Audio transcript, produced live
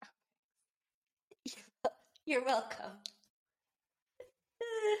You're welcome.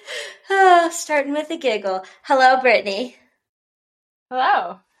 Starting with a giggle. Hello, Brittany.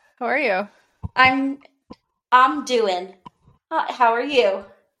 Hello. How are you? I'm doing. How are you?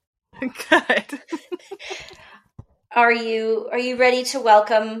 Good. Are you ready to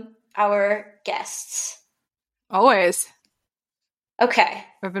welcome our guests? Always. Okay.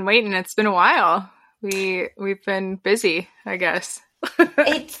 I've been waiting. It's been a while. We've been busy, I guess.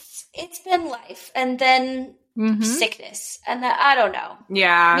 It's been life and then sickness and I don't know.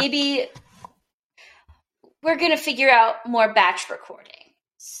 Yeah. Maybe we're gonna figure out more batch recording.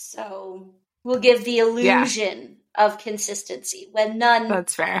 So we'll give the illusion of consistency when none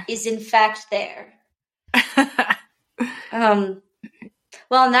That's fair. is in fact there. Well,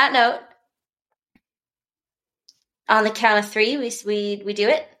 on that note, on the count of three, we do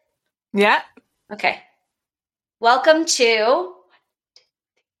it? Yeah. Okay. Welcome to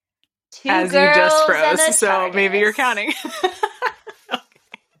Two As Girls you just and a froze, so TARDIS. maybe you're counting.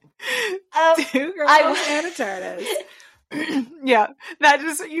 Okay. Two girls and a TARDIS. Yeah. That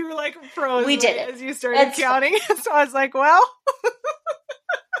just, you were like froze We did it. as you started counting. So I was like, well.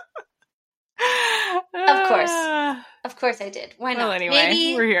 Of course. Of course I did. Why not? Well, anyway,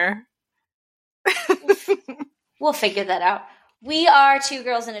 Maybe we're here. We'll figure that out. We are Two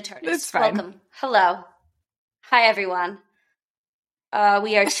Girls and a TARDIS. It's fine. Welcome. Hello. Hi, everyone.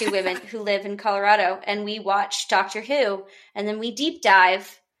 We are two women who live in Colorado, and we watch Doctor Who, and then we deep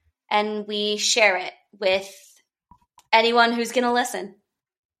dive, and we share it with anyone who's going to listen.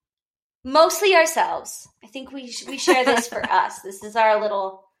 Mostly ourselves. I think we share this for us. This is our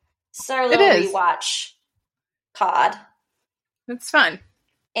little rewatch pod. It's fun.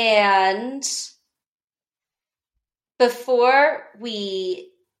 And before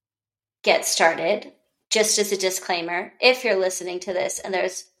we get started, just as a disclaimer, if you're listening to this and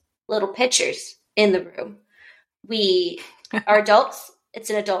there's little pictures in the room, we are adults. It's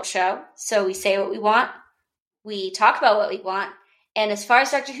an adult show. So we say what we want. We talk about what we want. And as far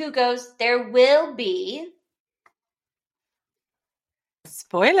as Doctor Who goes, there will be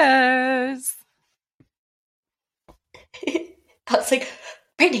spoilers. I was like,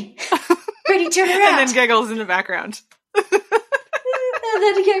 Brittany, turn around. And then giggles in the background. And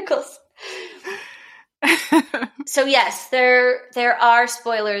then giggles. So yes, there are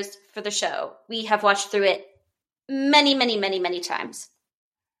spoilers for the show. We have watched through it many, many, many, many times.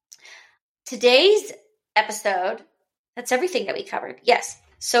 Today's episode, that's everything that we covered. Yes.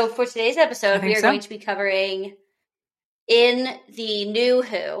 So for today's episode, we are going to be covering in the New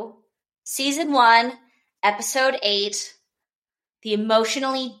Who, Season 1, Episode 8, the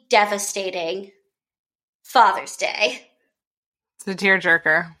emotionally devastating Father's Day. It's a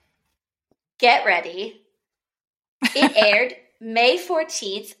tearjerker. Get ready. It aired May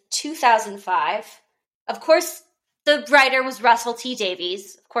 14th, 2005. Of course, the writer was Russell T.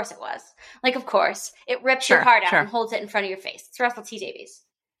 Davies. Of course it was. Like, of course. It rips your heart out and holds it in front of your face. It's Russell T. Davies.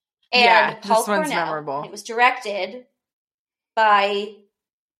 And Paul Cornell. Memorable. It was directed by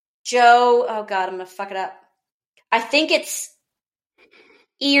Joe... Oh, God, I'm going to fuck it up. I think it's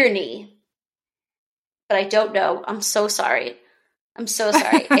Earney. But I don't know. I'm so sorry. I'm so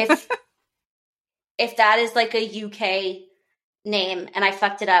sorry. If that is like a UK name and I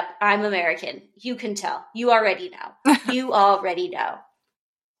fucked it up, I'm American. You can tell. You already know. You already know.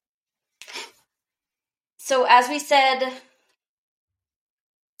 So as we said,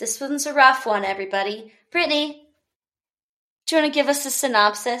 this one's a rough one, everybody. Brittany, do you want to give us a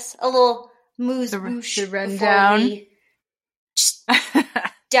synopsis? A little moose-boosh before we just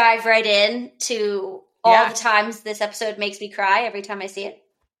dive right in to all the times this episode makes me cry every time I see it?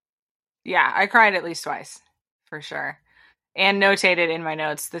 Yeah, I cried at least twice, for sure. And notated in my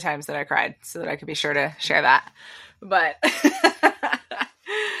notes the times that I cried so that I could be sure to share that. But, so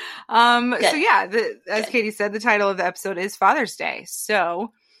yeah, as Katie said, the title of the episode is Father's Day.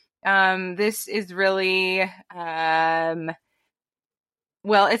 So, this is really, well,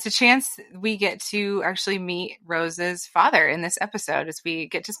 it's a chance we get to actually meet Rose's father in this episode as we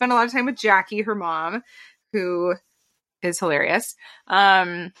get to spend a lot of time with Jackie, her mom, who is hilarious.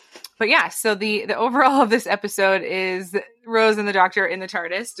 But yeah, so the overall of this episode is Rose and the Doctor in the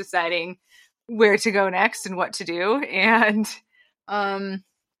TARDIS deciding where to go next and what to do. And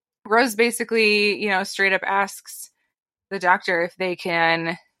Rose basically, straight up asks the Doctor if they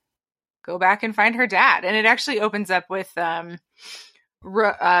can go back and find her dad. And it actually opens up with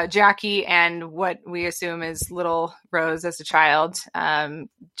Jackie and what we assume is little Rose as a child.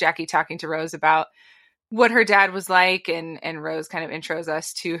 Jackie talking to Rose about what her dad was like, and Rose kind of intros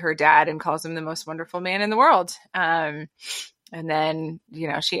us to her dad and calls him the most wonderful man in the world. And then,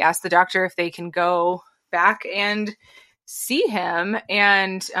 she asks the Doctor if they can go back and see him.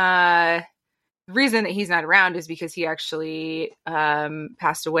 And the reason that he's not around is because he actually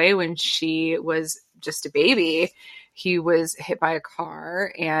passed away when she was just a baby. He was hit by a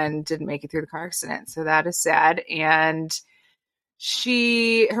car and didn't make it through the car accident. So that is sad. And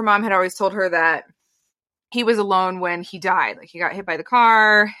her mom had always told her that he was alone when he died. Like, he got hit by the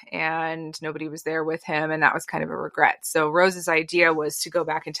car and nobody was there with him. And that was kind of a regret. So Rose's idea was to go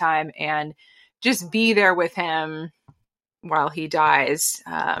back in time and just be there with him while he dies,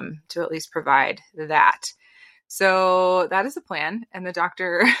 to at least provide that. So that is the plan. And the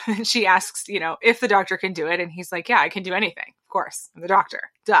doctor, she asks, if the doctor can do it. And he's like, yeah, I can do anything. Of course. I'm the doctor.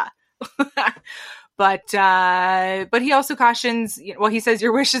 Duh. But he also cautions, he says,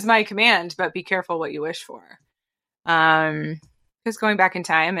 your wish is my command, but be careful what you wish for. Because going back in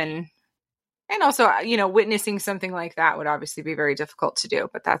time and also, witnessing something like that would obviously be very difficult to do,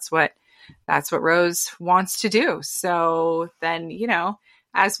 but that's what Rose wants to do. So then,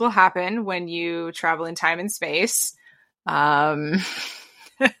 as will happen when you travel in time and space, plot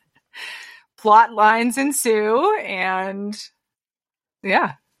lines ensue, and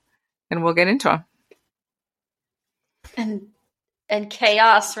and we'll get into them. And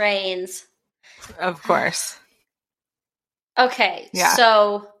chaos reigns. Of course. Okay, yeah.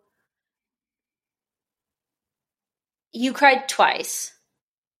 So you cried twice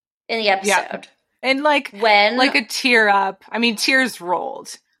in the episode. Yeah. And like a tear up. I mean, tears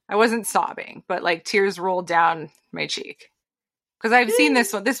rolled. I wasn't sobbing, but like tears rolled down my cheek. Because I've seen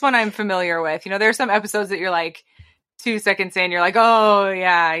this one. This one I'm familiar with. There are some episodes that you're like 2 seconds in, you're like, oh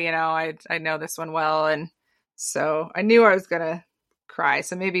yeah, I know this one well. And so I knew I was going to cry.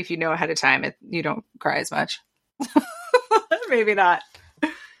 So maybe if you know ahead of time, you don't cry as much. Maybe not.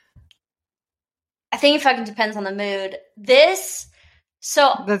 I think it fucking depends on the mood. That's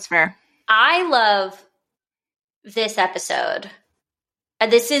fair. I love this episode.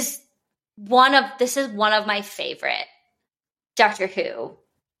 This is one of my favorite Doctor Who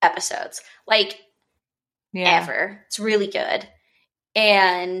episodes. Ever. It's really good.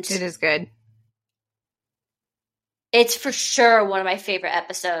 And it is good. It's for sure one of my favorite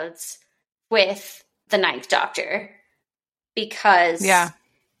episodes with the Ninth Doctor, because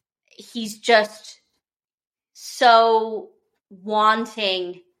he's just so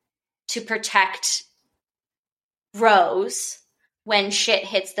wanting to protect Rose when shit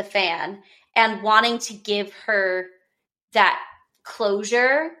hits the fan, and wanting to give her that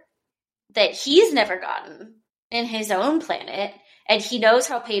closure that he's never gotten in his own planet. And he knows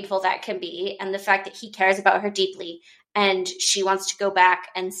how painful that can be, and the fact that he cares about her deeply, and she wants to go back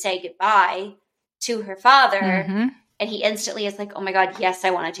and say goodbye to her father. Mm-hmm. And he instantly is like, oh my God, yes,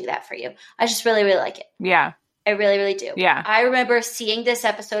 I want to do that for you. I just really, really like it. Yeah. I really, really do. Yeah. I remember seeing this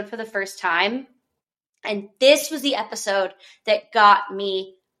episode for the first time, and this was the episode that got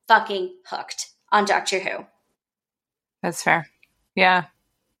me fucking hooked on Doctor Who. That's fair. Yeah.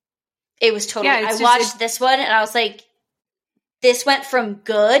 It was totally, I watched this one and I was like, this went from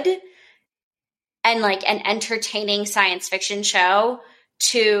good and like an entertaining science fiction show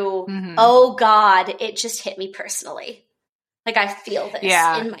to, oh God, it just hit me personally. Like, I feel this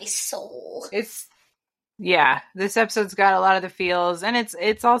in my soul. This episode's got a lot of the feels, and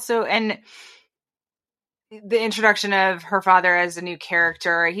it's also, and the introduction of her father as a new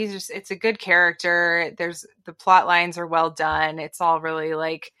character, it's a good character. The plot lines are well done. It's all really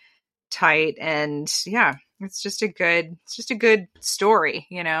like tight, and it's just a good story,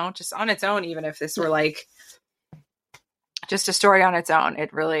 just on its own. Even if this were like just a story on its own,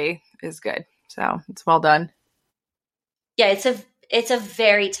 it really is good. So it's well done. Yeah, it's a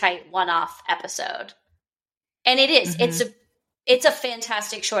very tight one-off episode. And it is. It's a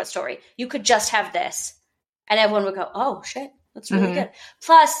fantastic short story. You could just have this and everyone would go, oh shit, that's really good.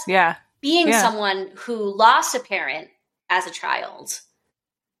 Plus, being someone who lost a parent as a child,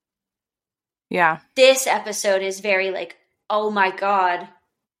 this episode is very like, oh my God,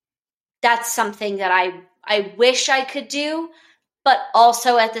 that's something that I wish I could do, but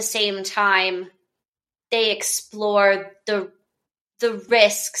also at the same time, they explore the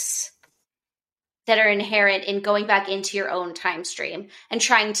risks that are inherent in going back into your own time stream and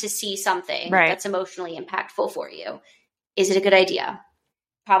trying to see something that's emotionally impactful for you. Is it a good idea?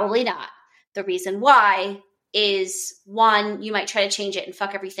 Probably not. The reason why is, one, you might try to change it and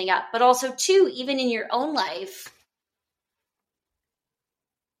fuck everything up. But also, two, even in your own life,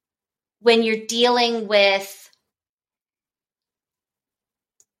 when you're dealing with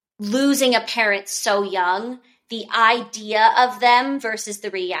losing a parent so young, the idea of them versus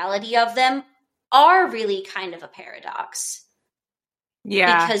the reality of them are really kind of a paradox.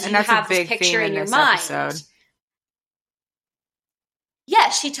 Yeah. because And you that's a have this big picture theme in in your this mind. episode. Yeah,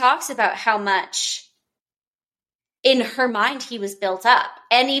 she talks about how much in her mind he was built up.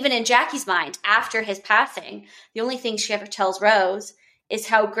 And even in Jackie's mind, after his passing, the only thing she ever tells Rose is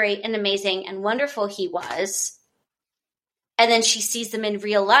how great and amazing and wonderful he was. And then she sees them in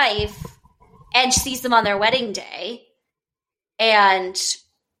real life and sees them on their wedding day. And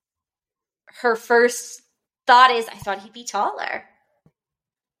her first thought is, I thought he'd be taller.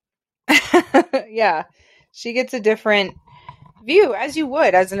 Yeah. She gets a different view, as you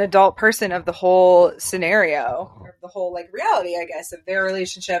would as an adult person, of the whole scenario, or the whole like reality, I guess, of their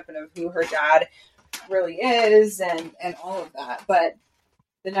relationship and of who her dad really is, and all of that. But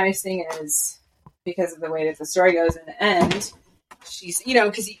the nice thing is, because of the way that the story goes in the end, she's,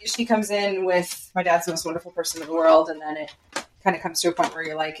 because she comes in with, my dad's the most wonderful person in the world, and then it kind of comes to a point where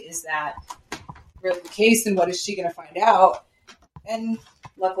you're like, is that really the case, and what is she going to find out? And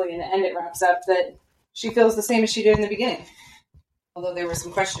luckily in the end it wraps up that she feels the same as she did in the beginning, although there was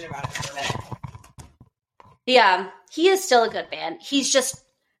some question about it for a minute. Yeah, he is still a good man. He's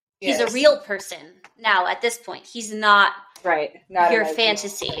a real person now at this point. He's not not your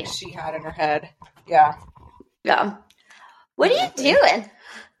fantasy that she had in her head. Yeah. What are you doing?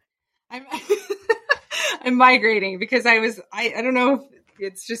 I'm migrating because I don't know if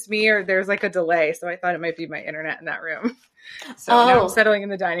it's just me or there's like a delay, so I thought it might be my internet in that room. So now I'm settling in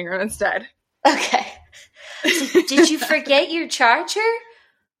the dining room instead. Okay. So did you forget your charger?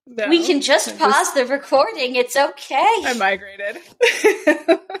 No, we can just pause the recording. It's okay. I migrated.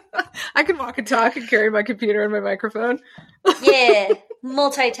 I can walk and talk and carry my computer and my microphone. Yeah,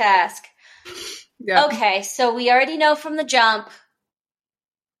 multitask. Yeah. Okay, so we already know from the jump.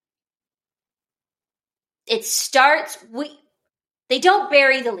 It starts. They don't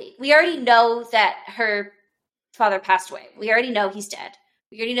bury the lead. We already know that her father passed away. We already know he's dead.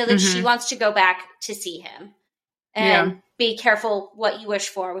 We already know that she wants to go back to see him. And be careful what you wish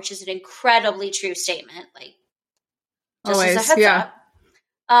for, which is an incredibly true statement. Like, just always, as a heads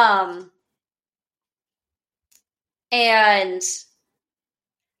up. And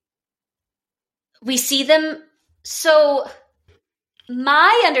we see them. So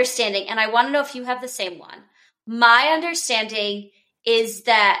my understanding, and I want to know if you have the same one. My understanding is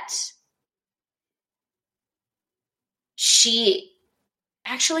that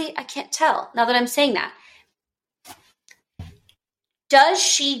actually, I can't tell now that I'm saying that. Does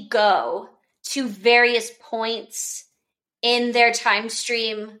she go to various points in their time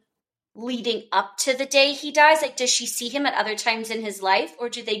stream leading up to the day he dies? Like, does she see him at other times in his life? Or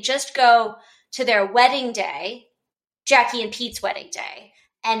do they just go to their wedding day, Jackie and Pete's wedding day,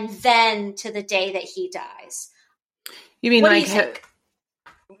 and then to the day that he dies? You mean, what like, do you think?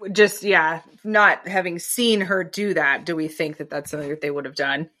 Just, not having seen her do that, do we think that that's something that they would have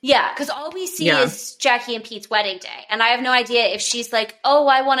done? Yeah, because all we see is Jackie and Pete's wedding day. And I have no idea if she's like, oh,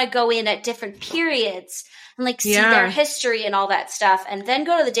 I want to go in at different periods and like see their history and all that stuff and then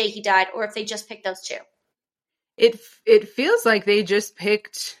go to the day he died, or if they just picked those two. It feels like they just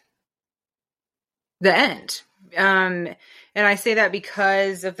picked the end. And I say that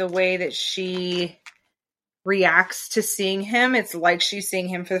because of the way that she reacts to seeing him. It's like she's seeing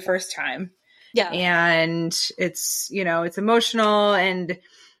him for the first time. Yeah. And it's, it's emotional, and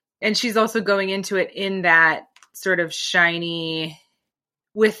she's also going into it in that sort of shiny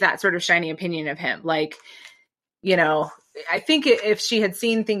opinion of him. Like, I think if she had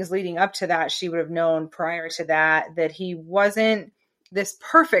seen things leading up to that, she would have known prior to that he wasn't this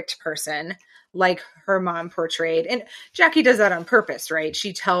perfect person like her mom portrayed. And Jackie does that on purpose, right?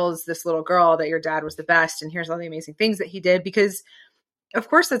 She tells this little girl that your dad was the best and here's all the amazing things that he did, because of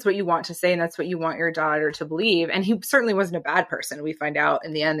course that's what you want to say and that's what you want your daughter to believe. And he certainly wasn't a bad person. We find out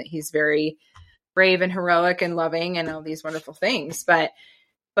in the end that he's very brave and heroic and loving and all these wonderful things. But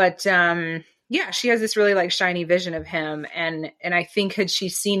she has this really like shiny vision of him. And I think had she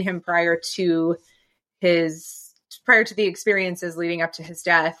seen him prior to the experiences leading up to his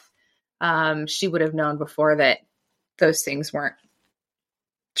death, she would have known before that those things weren't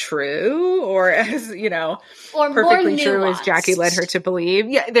true, or as or perfectly true as Jackie led her to believe.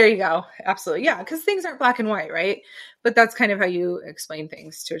 Yeah, there you go. Absolutely. Yeah, because things aren't black and white, right? But that's kind of how you explain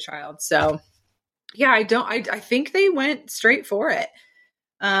things to a child. So yeah, I think they went straight for it.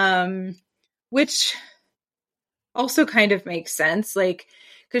 Which also kind of makes sense, like,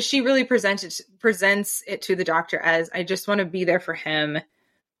 because she really presents it to the doctor as, I just want to be there for him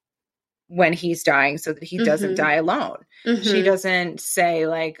when he's dying so that he doesn't die alone. She doesn't say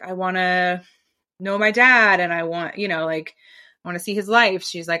like, I want to know my dad and I want, I want to see his life.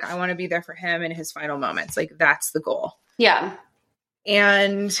 She's like, I want to be there for him in his final moments. Like, that's the goal. Yeah.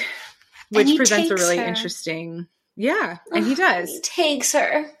 and which he presents a takes really her. interesting, and he does. He takes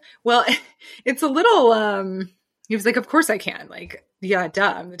her. Well, it's a little, he was like, of course I can. Like, yeah,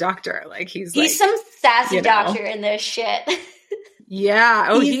 duh, I'm the doctor. Like, he's like, some sassy doctor in this shit. Yeah.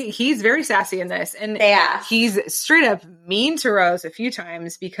 Oh, he's very sassy in this. And he's straight up mean to Rose a few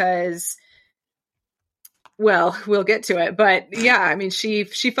times because, well, we'll get to it. But yeah, I mean, she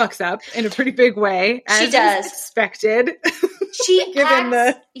fucks up in a pretty big way. As she does. Expected. She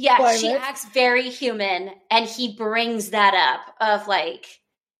acts very human. And he brings that up of like.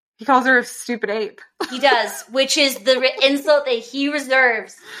 He calls her a stupid ape. He does, which is the insult that he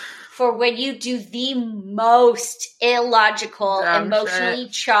reserves for when you do the most illogical, emotionally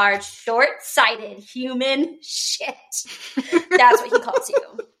charged, short-sighted human shit. That's what he calls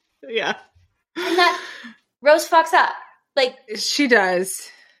you. Yeah. And that Rose fucks up. Like, she does.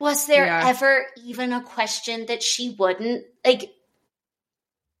 Was there ever even a question that she wouldn't? Like,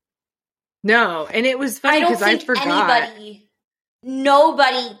 no. And it was funny because I forgot.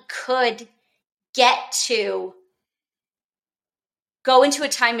 Nobody could get to go into a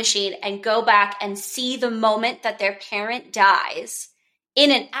time machine and go back and see the moment that their parent dies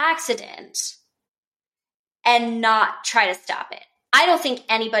in an accident and not try to stop it. I don't think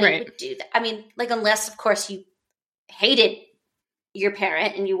anybody would do that. I mean, like, unless, of course, you hated your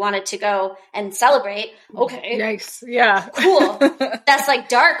parent and you wanted to go and celebrate. Okay. Yikes. Yeah. Cool. That's like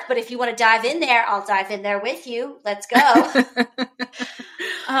dark, but if you want to dive in there, I'll dive in there with you. Let's go.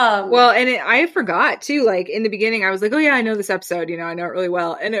 Well, and I forgot too, like in the beginning, I was like, oh yeah, I know this episode, I know it really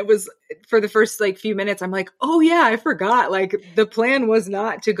well. And it was for the first like few minutes, I'm like, oh yeah, I forgot. Like the plan was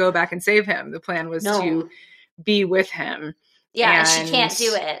not to go back and save him. The plan was to be with him. Yeah. And she can't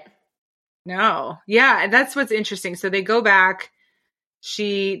do it. No. Yeah. And that's what's interesting. So they go back.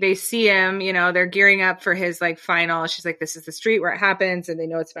 They see him, they're gearing up for his like final. She's like, this is the street where it happens. And they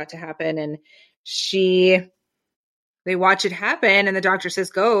know it's about to happen. And they watch it happen. And the doctor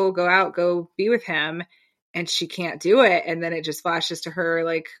says, go out, go be with him. And she can't do it. And then it just flashes to her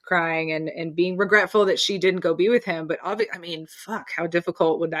like crying and being regretful that she didn't go be with him. But I mean, fuck, how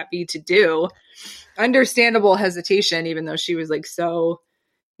difficult would that be to do? Understandable hesitation, even though she was like, so,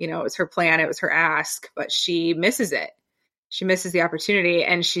 it was her plan. It was her ask, but she misses it. She misses the opportunity.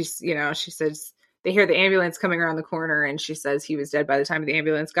 And she says, they hear the ambulance coming around the corner and she says he was dead by the time the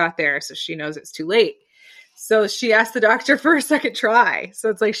ambulance got there. So she knows it's too late. So she asked the doctor for a second try. So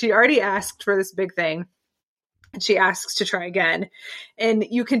it's like, she already asked for this big thing and she asks to try again. And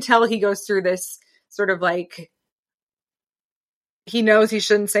you can tell he goes through this sort of like, he knows he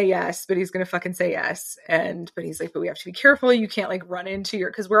shouldn't say yes, but he's going to fucking say yes. But he's like, but we have to be careful. You can't like run into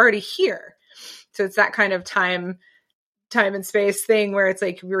cause we're already here. So it's that kind of time and space thing where it's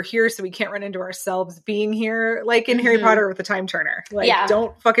like, we're here, so we can't run into ourselves being here. Like in Harry Potter with the time turner. Like,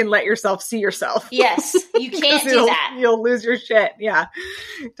 don't fucking let yourself see yourself. Yes. You can't do that. You'll lose your shit. Yeah.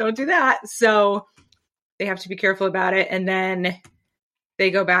 Don't do that. So they have to be careful about it. And then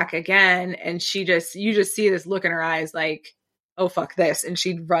they go back again and you just see this look in her eyes like, oh, fuck this. And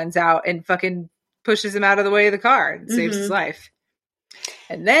she runs out and fucking pushes him out of the way of the car and saves his life.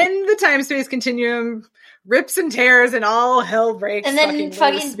 And then the time-space continuum rips and tears and all hell breaks. And then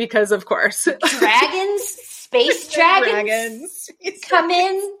fucking because, of course, space dragons come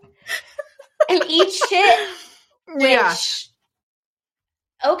in and eat shit. Which,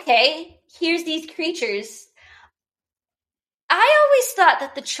 okay, here's these creatures. I always thought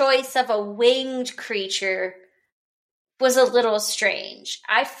that the choice of a winged creature was a little strange.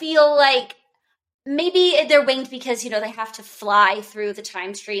 I feel like maybe they're winged because, they have to fly through the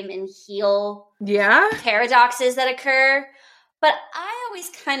time stream and heal paradoxes that occur. But I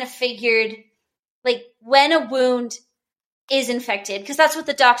always kind of figured, like, when a wound is infected, because that's what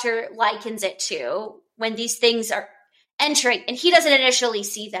the doctor likens it to, when these things are entering, and he doesn't initially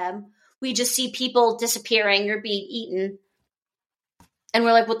see them. We just see people disappearing or being eaten. And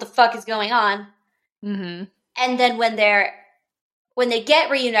we're like, what the fuck is going on? Mm-hmm. And then when they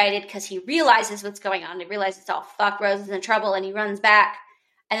get reunited, because he realizes what's going on, he realizes, oh, fuck, Rose is in trouble, and he runs back,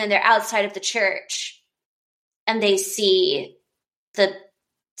 and then they're outside of the church, and they see the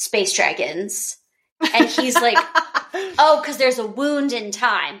space dragons, and he's like, oh, because there's a wound in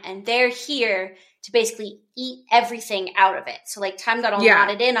time, and they're here to basically eat everything out of it. So, like, time got all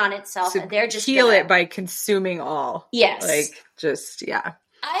knotted in on itself, and they're just heal it by consuming all. Yes. Like, just,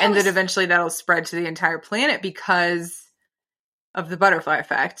 and then eventually that'll spread to the entire planet because of the butterfly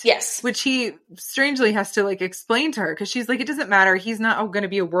effect. Yes. Which he strangely has to like explain to her because she's like, it doesn't matter. He's not going to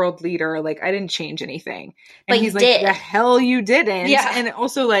be a world leader. Like, I didn't change anything. And but he's like, did. the hell you didn't. Yeah. And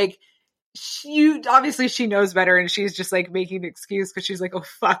also like, obviously she knows better, and she's just like making an excuse because she's like, oh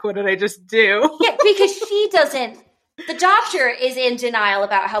fuck, what did I just do? Yeah, because she doesn't. The doctor is in denial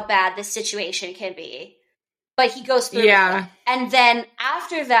about how bad this situation can be, but he goes through with it. And then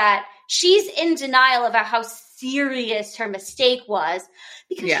after that, she's in denial about how serious her mistake was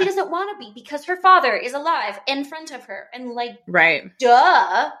because she doesn't want to be, because her father is alive in front of her, and like, right,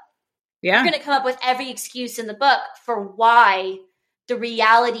 duh, yeah, you're going to come up with every excuse in the book for why the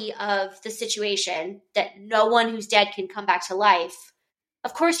reality of the situation, that no one who's dead can come back to life.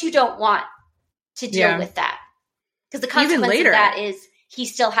 Of course you don't want to deal with that, because the consequence of that is he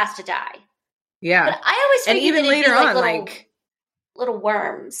still has to die. Yeah. But I always figured even that later on, like little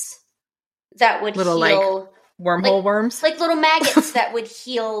worms that would little heal, like wormhole worms, like little maggots that would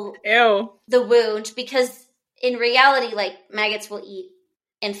heal ew, the wound, because in reality, like, maggots will eat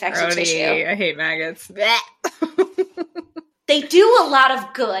infected tissue. I hate maggots. They do a lot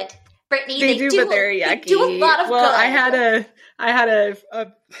of good, Brittany. They do, but they're yucky. They do a lot of good. I had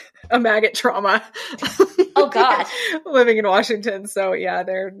a maggot trauma. Oh God, living in Washington, so yeah,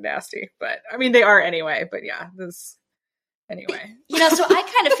 they're nasty. But I mean, they are anyway. But yeah, anyway. So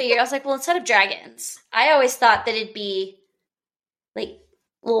I kind of figured, I was like, well, instead of dragons, I always thought that it'd be like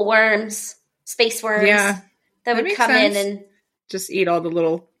little worms, space worms, that would come in and just eat all the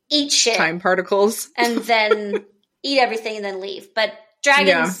little shit, time particles, and then eat everything and then leave. But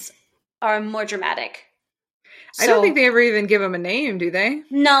dragons are more dramatic. I don't think they ever even give them a name, do they?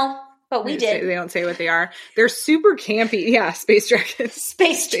 No, but we did. They don't say what they are. They're super campy. Yeah, space dragons.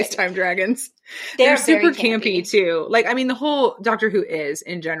 Space-time dragons. They're super campy too. Like, I mean, the whole Doctor Who is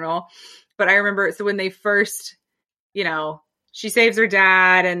in general. But I remember, so when they first, she saves her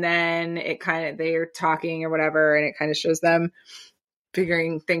dad, and then they're talking or whatever, and it kind of shows them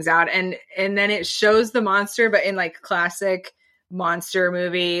figuring things out, and then it shows the monster, but in like classic monster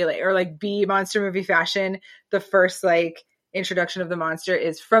movie, or like B monster movie fashion. The first like introduction of the monster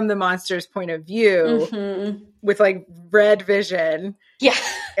is from the monster's point of view, with like red vision,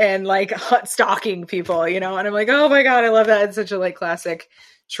 and like stalking people, and I'm like, oh my God, I love that. It's such a like classic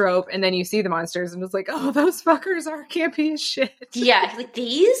trope. And then you see the monsters, and it's like, oh, those fuckers are campy as shit. Yeah, like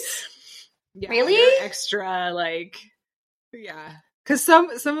these, really extra, like, yeah. Because some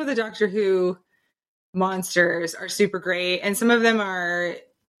of the Doctor Who monsters are super great, and some of them are,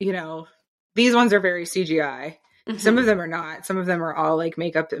 these ones are very CGI. Some of them are not. Some of them are all like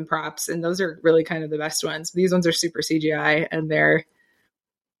makeup and props, and those are really kind of the best ones. These ones are super CGI, and they're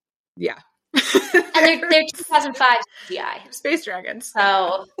and they're 2005 CGI space dragons.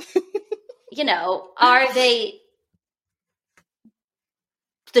 So, are they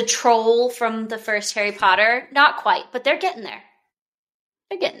the troll from the first Harry Potter? Not quite, but they're getting there.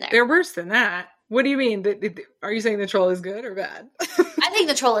 They're worse than that. What do you mean? Are you saying the troll is good or bad? I think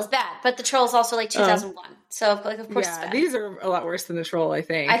the troll is bad, but the troll is also like 2001. So, like, of course it's bad. These are a lot worse than the troll, I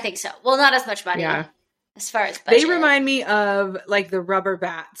think. I think so. Well, not as much money as far as budget. They remind me of like the rubber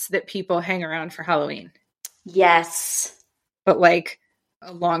bats that people hang around for Halloween. Yes. But like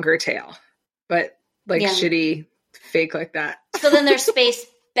a longer tail. But like shitty fake like that. So then they're space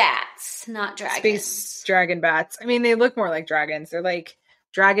bats, not dragons. Space dragon bats. I mean, they look more like dragons. They're like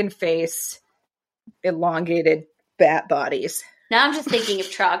dragon face, elongated bat bodies. Now I'm just thinking of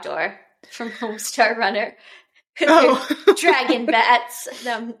Trogdor from Homestar Runner. Oh. Dragon bats,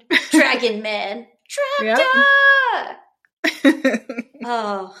 dragon men. Trogdor!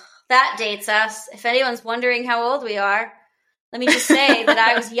 Oh, that dates us. If anyone's wondering how old we are, let me just say that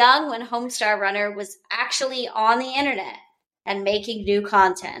I was young when Homestar Runner was actually on the internet and making new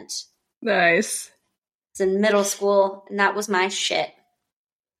content. Nice. I was in middle school, and that was my shit.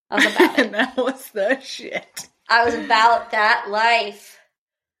 I was about it. That was the shit. I was about that life.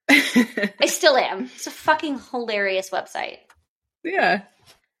 I still am. It's a fucking hilarious website. Yeah.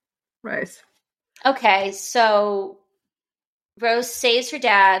 Nice. Okay, so Rose saves her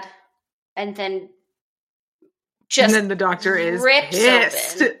dad, and then the Doctor is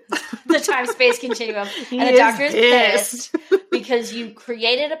pissed. Open the time-space continuum. And the Doctor is pissed because you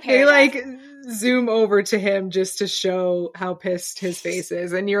created a paradox. They like zoom over to him just to show how pissed his face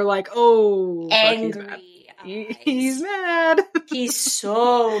is, and you're like, oh, angry. He's mad. He's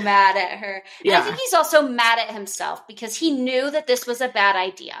so mad at her. And I think he's also mad at himself because he knew that this was a bad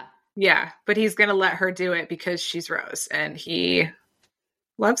idea. Yeah, but he's going to let her do it because she's Rose, and he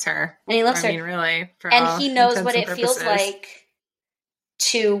loves her. And he loves her. I mean, really. And he knows what it feels like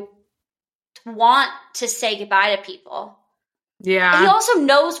to want to say goodbye to people. Yeah. And he also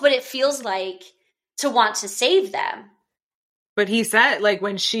knows what it feels like to want to save them. But he said, like,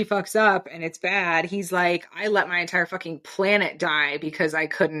 when she fucks up and it's bad, he's like, I let my entire fucking planet die because I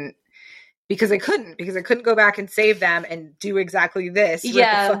couldn't because I couldn't go back and save them and do exactly this.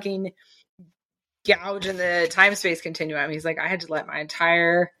 Yeah. Rip a fucking gouge in the time-space continuum. He's like, I had to let my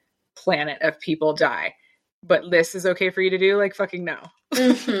entire planet of people die. But this is okay for you to do? Like, fucking no.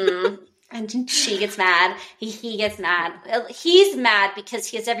 Mm-hmm. And she gets mad. He gets mad. He's mad because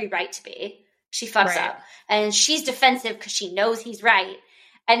he has every right to be. She fucks up. And she's defensive because she knows he's right.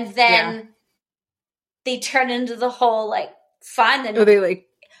 And then they turn into the whole, like, fine, then. Oh, they, like,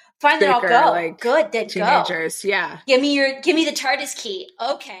 fine, then I'll go. Like, good, then teenagers. Go. Yeah. Give me the TARDIS key.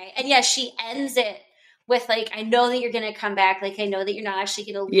 Okay. And yeah, she ends it with, like, I know that you're going to come back. Like, I know that you're not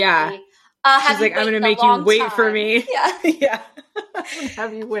actually going to leave me. She's like, I'm going to make you wait for me. Yeah. Yeah.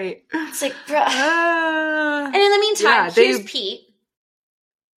 Have you wait. It's like, bruh. And in the meantime, here's Pete.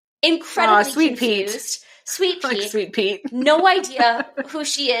 Incredibly sweet confused. Pete. Sweet Pete. Like Sweet Pete. No idea who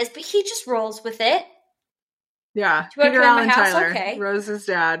she is, but he just rolls with it. Yeah. Peter Allen Tyler. Okay. Rose's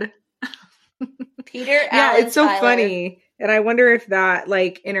dad. Peter Allen it's so Tyler. funny. And I wonder if that,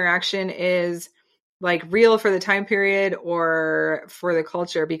 like, interaction is, like, real for the time period or for the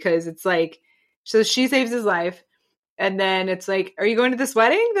culture, because it's like, so she saves his life, and then it's like, are you going to this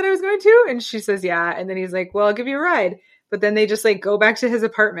wedding that I was going to? And she says, yeah. And then he's like, well, I'll give you a ride. But then they just, like, go back to his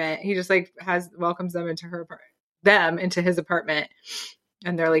apartment. He just, like, welcomes them into into his apartment,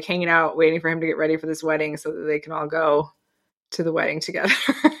 and they're, like, hanging out waiting for him to get ready for this wedding so that they can all go to the wedding together.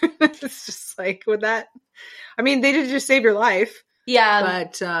 It's just like, with that, I mean, they did just save your life. Yeah.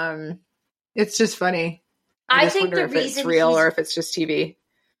 But it's just funny. I just think wonder the if reason it's real or if it's just TV.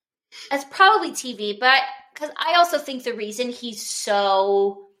 It's probably TV, but because I also think the reason he's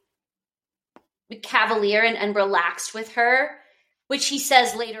so cavalier and relaxed with her, which he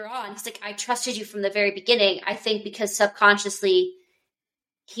says later on, he's like, I trusted you from the very beginning. I think because subconsciously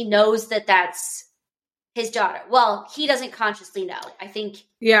he knows that that's his daughter. Well, he doesn't consciously know. I think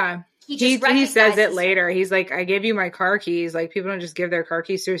he says it later. He's like, I gave you my car keys. Like, people don't just give their car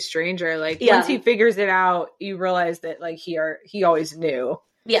keys to a stranger. Like, once he figures it out, you realize that, like, he always knew.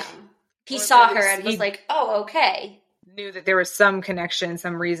 Yeah. He saw her and was like, oh, okay. Knew that there was some connection,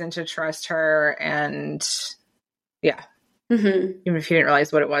 some reason to trust her. And yeah. Mm-hmm. Even if he didn't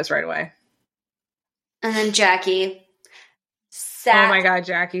realize what it was right away. And then Jackie. Oh my God,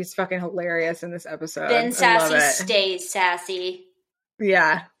 Jackie's fucking hilarious in this episode. Been sassy, stays sassy.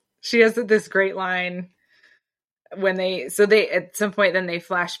 Yeah. She has this great line when they at some point then they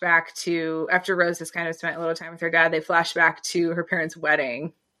flash back to, after Rose has kind of spent a little time with her dad, they flash back to her parents'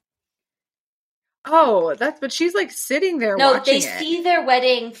 wedding. Oh, but she's like sitting there watching it. No, they see their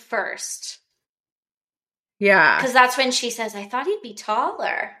wedding first. Yeah. Because that's when she says, I thought he'd be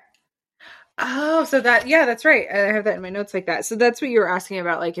taller. Oh, so that's right. I have that in my notes like that. So that's what you were asking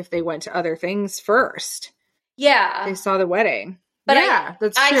about, like, if they went to other things first. Yeah. They saw the wedding. But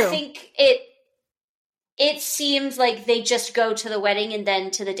that's true. I think it seems like they just go to the wedding and then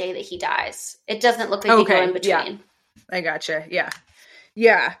to the day that he dies. It doesn't look like they go in between. Yeah. I gotcha. Yeah.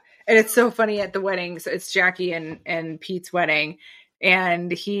 Yeah. And it's so funny at the wedding. So it's Jackie and Pete's wedding.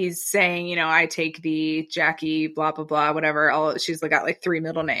 And he's saying, you know, I take the Jackie, blah, blah, blah, whatever. She's got like 3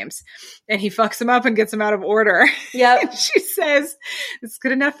 middle names. And he fucks them up and gets them out of order. Yep. She says, it's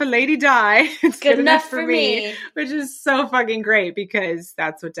good enough for Lady Di. It's good enough for me. Which is so fucking great because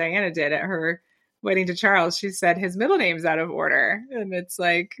that's what Diana did at her wedding to Charles. She said his middle name's out of order. And it's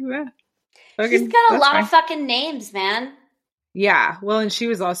like, he's got a lot of fucking names, man. Yeah. Well, and she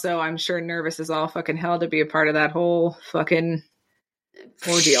was also, I'm sure, nervous as all fucking hell to be a part of that whole fucking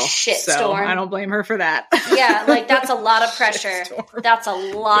ordeal. So I don't blame her for that. Yeah, like that's a lot of pressure. That's a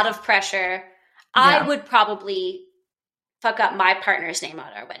lot of pressure. I would probably fuck up my partner's name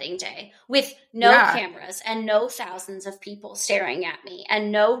on our wedding day with no cameras and no thousands of people staring at me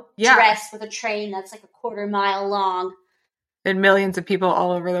and no dress with a train that's like a 1/4 mile long. And millions of people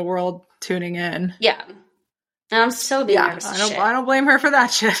all over the world tuning in. Yeah. And I'm so being nervous as shit. I don't blame her for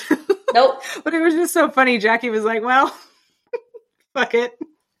that shit. Nope. But it was just so funny. Jackie was like, well, fuck it.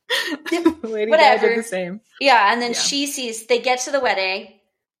 Lady Di did the same. Yeah, and then she sees, they get to the wedding.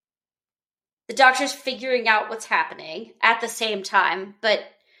 The doctor's figuring out what's happening at the same time. But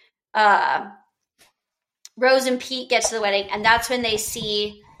Rose and Pete get to the wedding, and that's when they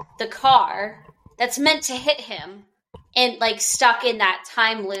see the car that's meant to hit him and like stuck in that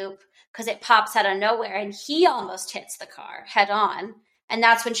time loop because it pops out of nowhere, and he almost hits the car head on. And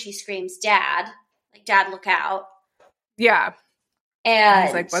that's when she screams, Dad. Like, Dad, look out. Yeah. And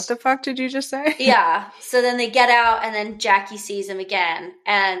he's like, what the fuck did you just say? Yeah. So then they get out, and then Jackie sees him again.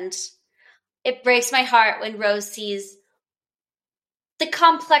 And it breaks my heart when Rose sees the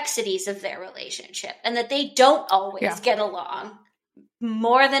complexities of their relationship and that they don't always get along.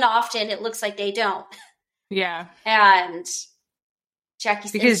 more than often, it looks like they don't. Yeah. And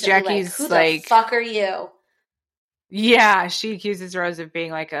Jackie's because instantly Jackie's who the fuck are you? Yeah, she accuses Rose of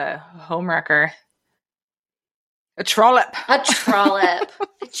being like a homewrecker. A trollop. A trollop.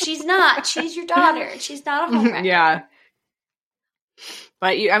 She's not. She's your daughter. She's not a homewrecker. Yeah.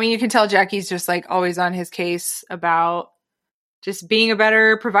 But you can tell Jackie's just like always on his case about just being a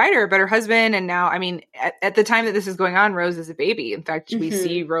better provider, a better husband. And now, at the time that this is going on, Rose is a baby. In fact, we see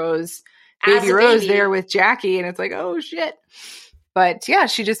baby Rose there with Jackie, and it's like, oh shit. But yeah,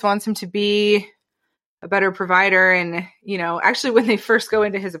 she just wants him to be a better provider. And, actually when they first go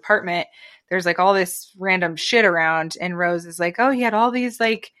into his apartment, there's like all this random shit around. And Rose is like, oh, he had all these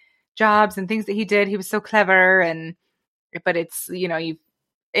like jobs and things that he did. He was so clever. But it's, you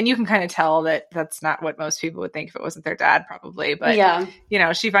can kind of tell that that's not what most people would think if it wasn't their dad, probably. But,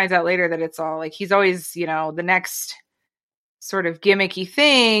 yeah. She finds out later that it's all like, he's always, the next sort of gimmicky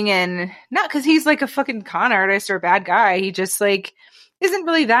thing. And not because he's like a fucking con artist or a bad guy. He just like isn't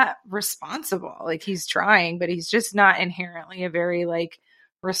really that responsible. Like he's trying, but he's just not inherently a very like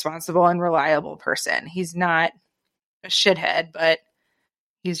responsible and reliable person. He's not a shithead, but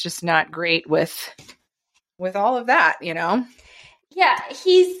he's just not great with all of that, Yeah,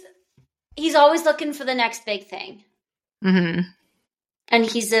 he's always looking for the next big thing. Mm-hmm. And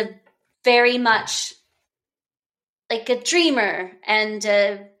he's a very much like a dreamer and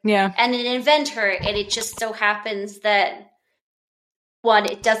and an inventor, and it just so happens that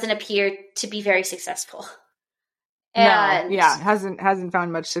it doesn't appear to be very successful. And hasn't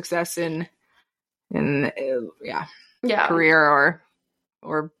found much success in career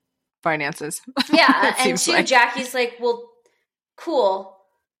or finances. Yeah, and two, Jackie's like, well, cool,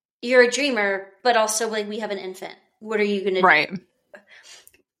 you're a dreamer, but also like we have an infant. What are you gonna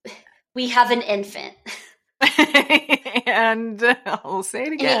do? We have an infant. And I'll say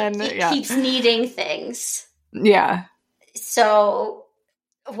it again. He keeps needing things. Yeah. So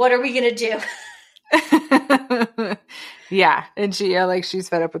what are we gonna do? Yeah. And she's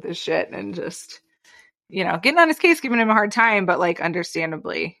fed up with this shit and just, getting on his case, giving him a hard time, but like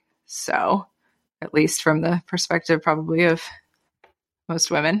understandably so, at least from the perspective probably of most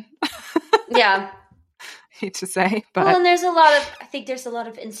women. Yeah. Hate to say, but and there's a lot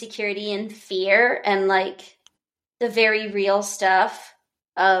of insecurity and fear and like the very real stuff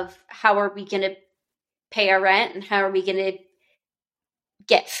of how are we going to pay our rent and how are we going to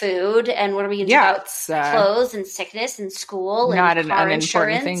get food and what are we going to do about clothes and sickness and school not and an car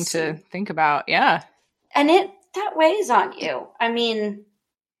unimportant thing to think about. Yeah. And that weighs on you.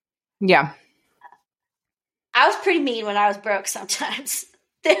 Yeah. I was pretty mean when I was broke sometimes.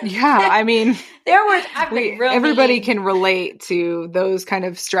 Everybody can relate to those kind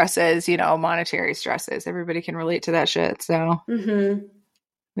of stresses, monetary stresses. Everybody can relate to that shit. So,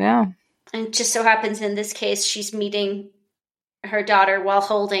 yeah. And it just so happens in this case, she's meeting her daughter while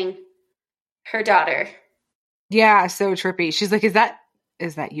holding her daughter. Yeah, so trippy. She's like, is that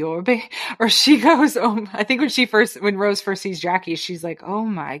your baby? Or she goes, I think when Rose first sees Jackie, she's like, oh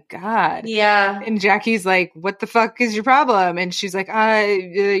my God. Yeah. And Jackie's like, what the fuck is your problem? And she's like,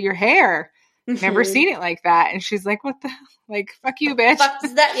 your hair. Never seen it like that. And she's like, what the, like, fuck you, bitch. Fuck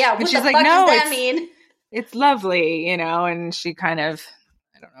is that? Yeah. And she's like, no, does that mean? It's lovely, and she kind of,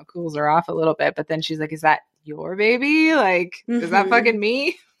 I don't know, cools her off a little bit, but then she's like, is that your baby? Like, is that fucking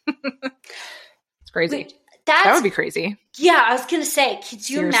me? It's crazy. That would be crazy. Yeah, I was going to say, could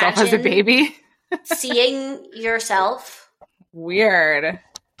you imagine yourself as a baby? seeing yourself? Weird.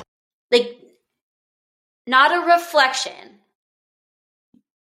 Like, not a reflection.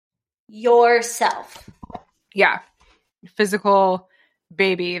 Yourself. Yeah. Physical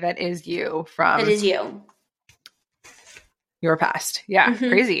baby that is you from... That is you. Your past. Yeah,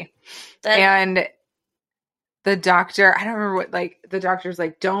 crazy. And the doctor, I don't remember what, like, the doctor's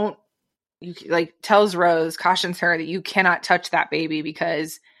like, don't, you like tells Rose, cautions her that you cannot touch that baby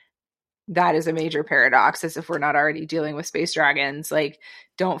because that is a major paradox, as if we're not already dealing with space dragons. Like,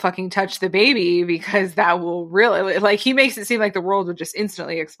 don't fucking touch the baby because that will really, like, he makes it seem like the world would just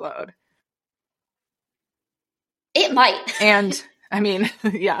instantly explode. It might. And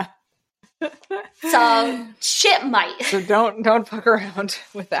yeah. So shit might. So don't fuck around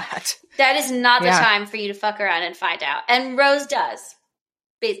with that. That is not the time for you to fuck around and find out. And Rose does.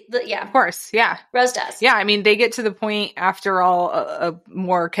 Yeah. Of course. Yeah. Rose does. Yeah. They get to the point after all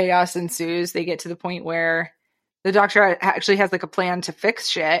more chaos ensues. They get to the point where the doctor actually has like a plan to fix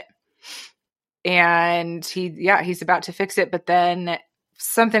shit. And he's about to fix it. But then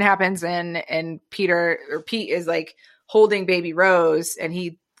something happens and Pete is like holding baby Rose and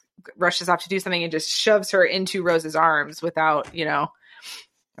he rushes off to do something and just shoves her into Rose's arms without,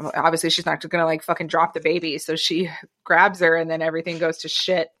 obviously she's not going to like fucking drop the baby. So she grabs her and then everything goes to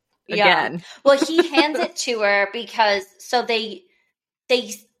shit again. Well, he hands it to her because the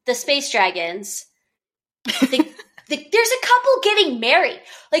space dragons, there's a couple getting married.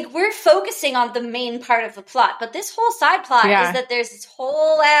 Like, we're focusing on the main part of the plot, but this whole side plot is that there's this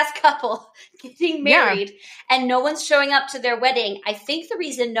whole ass couple getting married and no one's showing up to their wedding. I think the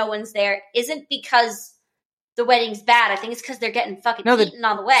reason no one's there isn't because the wedding's bad. I think it's because they're getting fucking eaten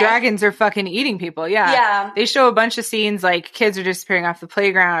on the way. Dragons are fucking eating people. Yeah. Yeah. They show a bunch of scenes like kids are disappearing off the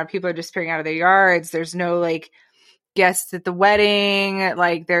playground or people are disappearing out of their yards. There's no like guests at the wedding.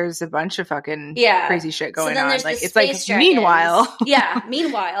 Like there's a bunch of fucking crazy shit going on. Like it's like dragons. meanwhile.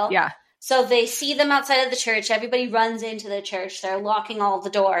 Meanwhile. Yeah. So they see them outside of the church. Everybody runs into the church. They're locking all the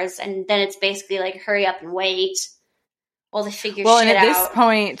doors. And then it's basically like, hurry up and wait while they figure shit out. Well, and at this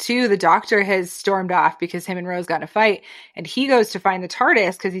point, too, the doctor has stormed off because him and Rose got in a fight. And he goes to find the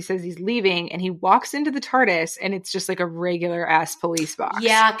TARDIS because he says he's leaving. And he walks into the TARDIS and it's just like a regular ass police box.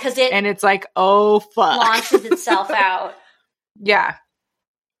 Yeah, because it's like, oh, fuck. Launches itself out. Yeah.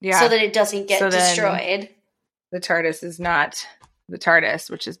 So that it doesn't get destroyed. The TARDIS is not the TARDIS,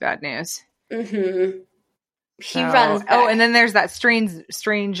 which is bad news. Mm-hmm. He runs back. Oh, and then there's that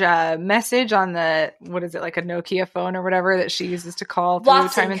strange message on the, what is it, like a Nokia phone or whatever that she uses to call through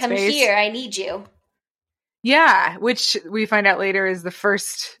Watson, time and come space. here, I need you. Yeah, which we find out later is the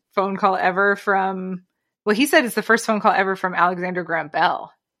first phone call ever from, well, he said it's the first phone call ever from Alexander Graham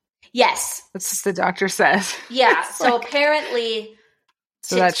Bell. Yes. That's what the doctor says. Yeah, so apparently...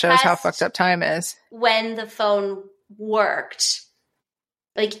 So that shows how fucked up time is. When the phone worked,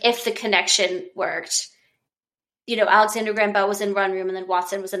 like if the connection worked, Alexander Graham Bell was in one room and then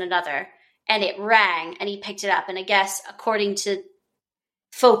Watson was in another, and it rang and he picked it up. And I guess according to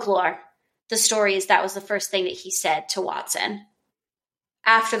folklore, the story is that was the first thing that he said to Watson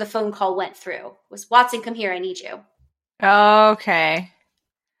after the phone call went through was, Watson, come here, I need you. Okay.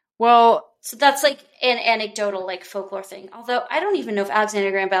 Well, so that's like an anecdotal, like folklore thing. Although I don't even know if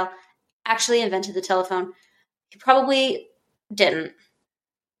Alexander Graham Bell actually invented the telephone. He probably didn't.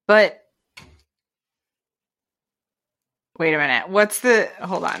 But wait a minute.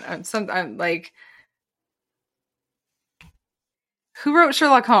 Hold on. I'm like, who wrote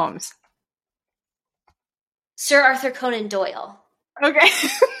Sherlock Holmes? Sir Arthur Conan Doyle. Okay.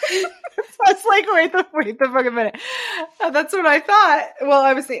 I was like, wait the fucking minute. That's what I thought. Well,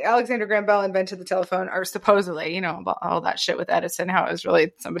 obviously Alexander Graham Bell invented the telephone, or supposedly, about all that shit with Edison, how it was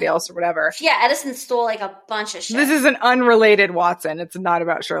really somebody else or whatever. Yeah, Edison stole like a bunch of shit. This is an unrelated Watson. It's not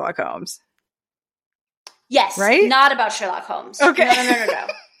about Sherlock Holmes. Yes, right? Not about Sherlock Holmes. Okay.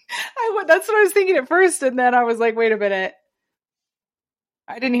 No. That's what I was thinking at first, and then I was like, wait a minute.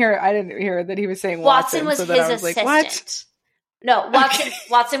 I didn't hear that he was saying Watson. Watson was so his I was assistant. Like, what? No,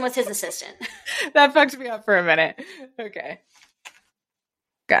 Watson was his assistant. That fucked me up for a minute. Okay.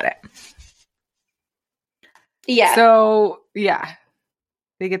 Got it. Yeah. So, yeah.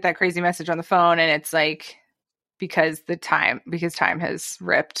 They get that crazy message on the phone, and it's like, because time has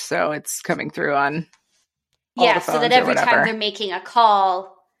ripped, so it's coming through on all the phones, so that every time they're making a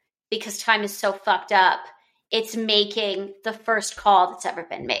call, because time is so fucked up, it's making the first call that's ever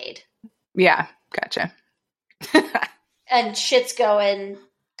been made. Yeah, gotcha. And shit's going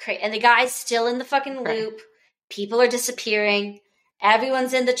crazy. And the guy's still in the fucking loop. People are disappearing.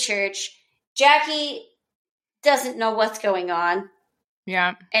 Everyone's in the church. Jackie doesn't know what's going on.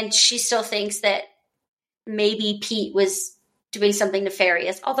 Yeah. And she still thinks that maybe Pete was doing something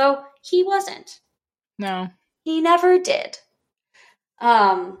nefarious, although he wasn't. No. He never did.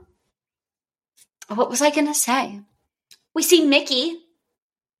 What was I going to say? We see Mickey.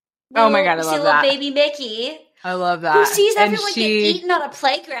 Oh my God, I love see that. Little baby Mickey. I love that. Who sees everyone get eaten on a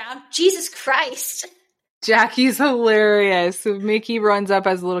playground. Jesus Christ. Jackie's hilarious. So Mickey runs up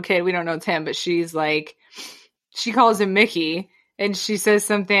as a little kid. We don't know it's him, but she's like, she calls him Mickey. And she says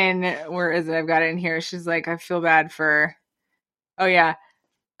something, where is it? I've got it in here. She's like, I feel bad for, and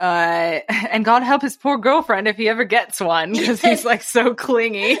God help his poor girlfriend if he ever gets one, because he's like so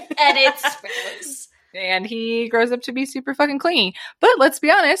clingy. And it's gross. And he grows up to be super fucking clingy. But let's be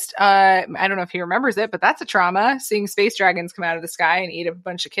honest, I don't know if he remembers it, but that's a trauma, seeing space dragons come out of the sky and eat a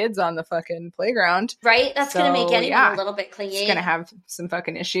bunch of kids on the fucking playground. Right? That's going to make anyone a little bit clingy. He's going to have some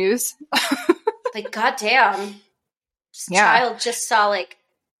fucking issues. Like, goddamn. This child just saw, like,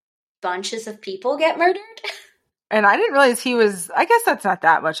 bunches of people get murdered. And I didn't realize he was, I guess that's not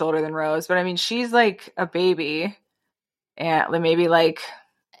that much older than Rose, but I mean, she's like a baby. And maybe like,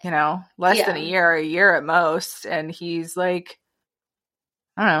 less than a year at most. And he's like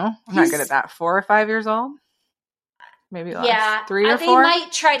I don't know. I'm not good at that. 4 or 5 years old? Maybe less. Yeah. 3 or They 4?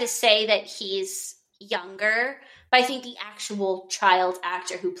 might try to say that he's younger, but I think the actual child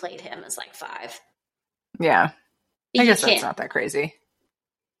actor who played him is like 5. Yeah. But I you guess that's can't. not that crazy.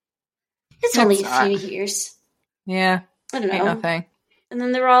 It's only a few years. Yeah. I don't know. Ain't nothing. And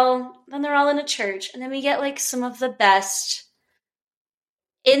then they're all in a church, and then we get like some of the best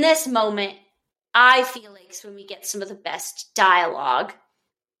in this moment. I feel like it's when we get some of the best dialogue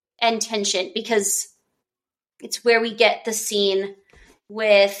and tension, because it's where we get the scene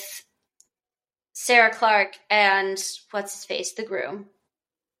with Sarah Clark and what's his face, the groom.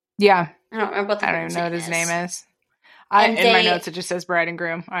 Yeah. I don't remember what the I don't even know what his name is. In my notes, it just says bride and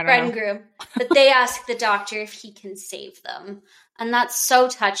groom. I don't know. Bride and groom. But they ask the doctor if he can save them. And that's so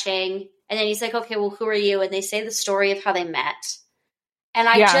touching. And then he's like, okay, well, who are you? And they say the story of how they met. And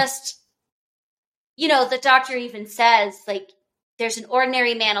I just, the doctor even says, like, there's an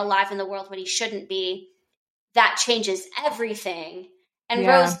ordinary man alive in the world when he shouldn't be. That changes everything. And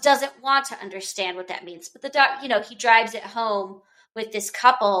Rose doesn't want to understand what that means. But the he drives it home with this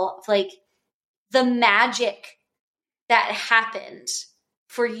couple of, like, the magic that happened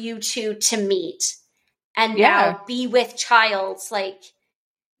for you two to meet and now be with child. Like,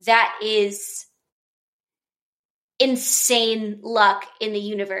 that is insane luck in the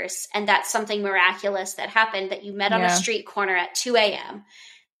universe. And that's something miraculous that happened, that you met on a street corner at 2 a.m.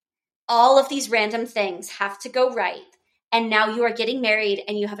 All of these random things have to go right. And now you are getting married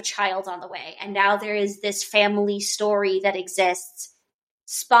and you have a child on the way. And now there is this family story that exists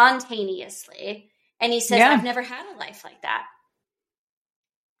spontaneously. And he says, I've never had a life like that.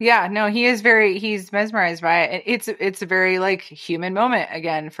 Yeah, no, he's mesmerized by it. It's a very, like, human moment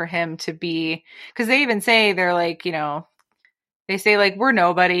again for him to be, because they even say, they're like, they say, like, we're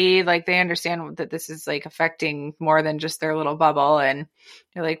nobody. Like, they understand that this is, like, affecting more than just their little bubble. And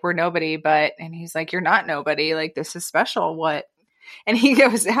they're like, we're nobody, and he's like, you're not nobody. Like, this is special. What? And he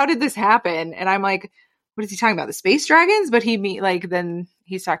goes, how did this happen? And I'm like, what is he talking about? The space dragons? But then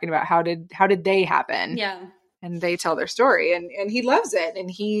he's talking about how did they happen? Yeah. And they tell their story, and he loves it. And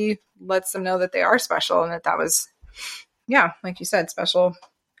he lets them know that they are special, and that was, like you said, special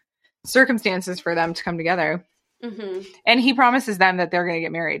circumstances for them to come together. Mm-hmm. And he promises them that they're going to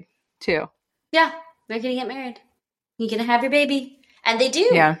get married too. Yeah, they're going to get married. You're going to have your baby. And they do.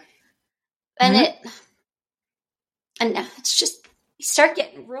 Yeah. And it's just, you start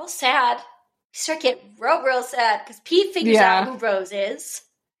getting real sad. You start getting real sad because Pete figures out who Rose is.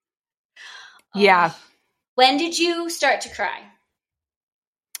 Yeah. When did you start to cry?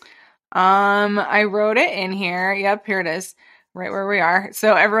 I wrote it in here. Yep, here it is. Right where we are.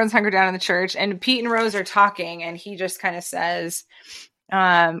 So everyone's hunkered down in the church, and Pete and Rose are talking, and he just kind of says,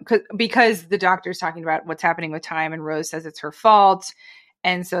 because the doctor's talking about what's happening with time, and Rose says it's her fault.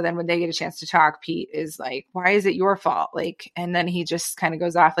 And so then when they get a chance to talk, Pete is like, why is it your fault? Like, and then he just kind of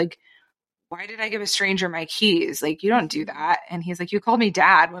goes off like, why did I give a stranger my keys? Like, you don't do that. And he's like, you called me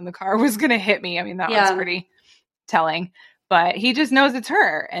dad when the car was going to hit me. I mean, that was pretty telling, but he just knows it's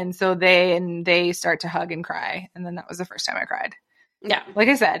her. And so they start to hug and cry. And then that was the first time I cried. Yeah. Like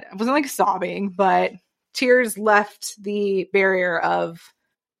I said, I wasn't like sobbing, but tears left the barrier of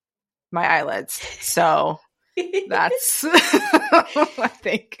my eyelids. So that's, I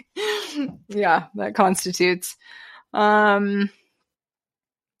think, that constitutes, that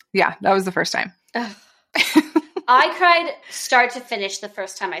was the first time. I cried start to finish the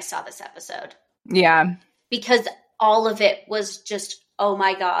first time I saw this episode. Yeah. Because all of it was just, oh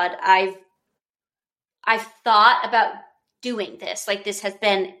my God, I've thought about doing this. Like, this has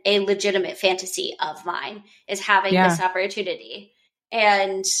been a legitimate fantasy of mine, is having this opportunity.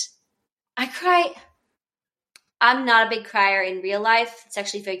 And I cry. I'm not a big crier in real life. It's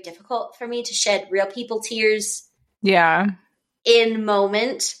actually very difficult for me to shed real people tears. Yeah. In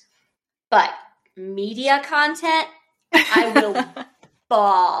moment. But media content, I will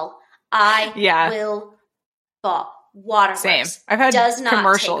bawl. Will bawl. Waterworks. Same. I've had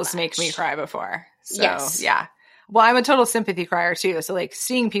commercials make me cry before. So, yeah. Well, I'm a total sympathy crier too. So, like,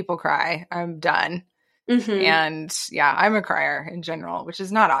 seeing people cry, I'm done. Mm-hmm. And I'm a crier in general, which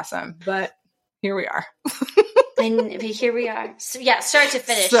is not awesome, but here we are. And here we are. So, start to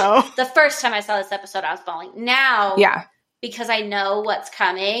finish. So, the first time I saw this episode, I was bawling. Now, because I know what's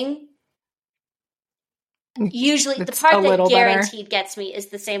coming, usually the part that guaranteed gets me is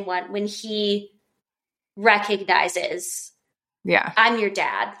the same one when he recognizes, I'm your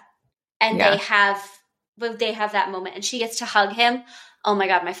dad, and they have that moment, and she gets to hug him. Oh my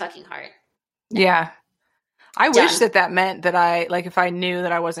God, my fucking heart. Yeah. I wish that meant that if I knew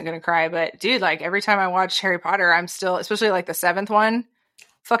that I wasn't going to cry, but dude, like, every time I watch Harry Potter, I'm still, especially like the 7th one,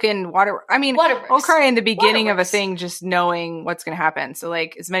 fucking water. I mean, Waterworks. I'll cry in the beginning of a Waterworks. thing just knowing what's going to happen. So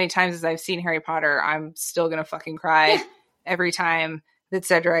like as many times as I've seen Harry Potter, I'm still going to fucking cry Yeah. every time that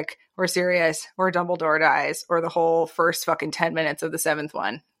Cedric or Sirius or Dumbledore dies, or the whole first fucking 10 minutes of the 7th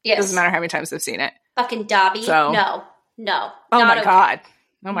one. Yes. Doesn't matter how many times I've seen it. Fucking Dobby. So- No. Oh Not my okay. God.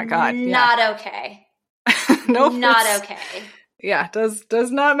 Oh my God. Not okay. No, Not it's- okay. Yeah, does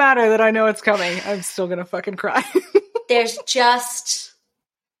not matter that I know it's coming. I'm still gonna fucking cry. There's just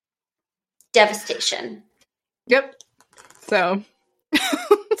devastation. Yep. So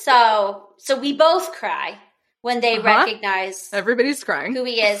So we both cry when they recognize everybody's crying. who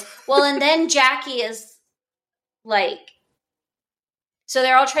he is. Well, and then Jackie is like, so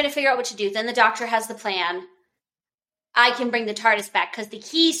they're all trying to figure out what to do. Then the doctor has the plan. I can bring the TARDIS back because the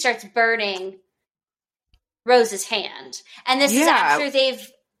key starts burning Rose's hand. And this is after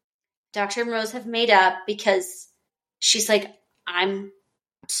Doctor and Rose have made up because she's like, I'm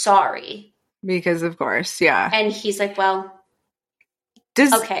sorry. Because of course, yeah. And he's like, well,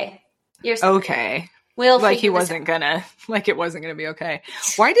 okay. You're okay. We'll like he figure this wasn't out. gonna, like it wasn't gonna be okay.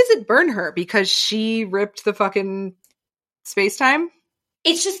 Why does it burn her? Because she ripped the fucking space-time?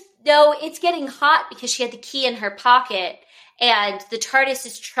 It's just, no, it's getting hot because she had the key in her pocket and the TARDIS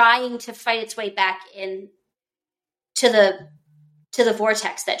is trying to fight its way back in to the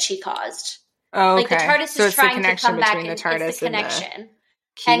vortex that she caused. Oh, okay. Like the TARDIS So is it's the trying to connection come back between and the TARDIS it's the and the connection.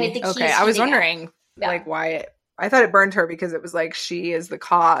 key. And the key Okay, is I was heating up. wondering Yeah. like why I thought it burned her because it was like she is the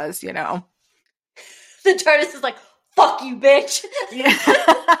cause, you know. The TARDIS is like, fuck you, bitch. Yeah.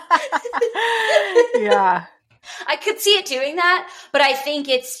 Yeah. I could see it doing that, but I think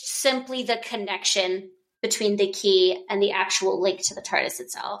it's simply the connection between the key and the actual link to the TARDIS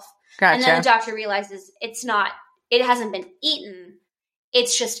itself. Gotcha. And then the doctor realizes it hasn't been eaten.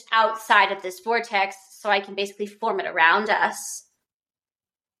 It's just outside of this vortex, so I can basically form it around us.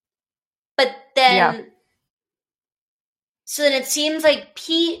 But then, So then it seems like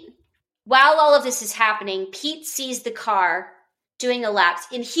Pete, while all of this is happening, Pete sees the car doing a lap,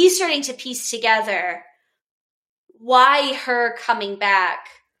 and he's starting to piece together why her coming back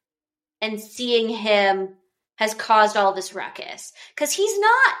and seeing him has caused all this ruckus. Because he's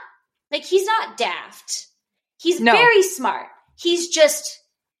not daft. He's very smart. He's just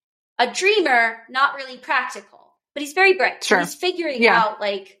a dreamer, not really practical. But he's very bright. Sure. He's figuring out,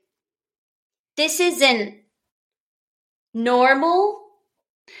 like, this isn't normal.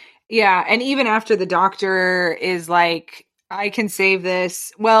 Yeah, and even after the doctor is like, I can save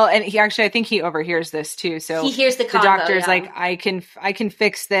this. Well, and he actually, I think he overhears this too. So he hears the convo, doctor's like, I can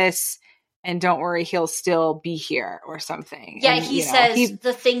fix this, and don't worry, he'll still be here or something. Yeah, and, he says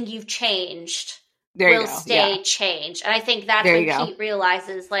the thing you've changed will stay changed. And I think that's when Pete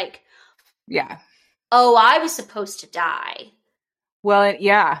realizes, like, oh, I was supposed to die. Well,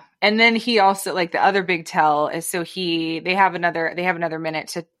 yeah. And then he also, like, the other big tell is, so they have another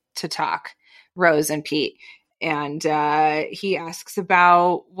minute to talk, Rose and Pete. And he asks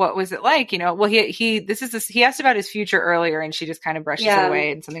about what was it like, you know. Well, he asked about his future earlier, and she just kind of brushes it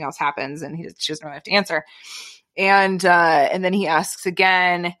away, and something else happens, and she doesn't really have to answer. And then he asks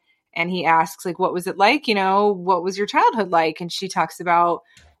again, and he asks, like, what was it like, you know, what was your childhood like? And she talks about,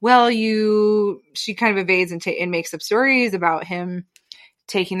 well, she kind of evades and makes up stories about him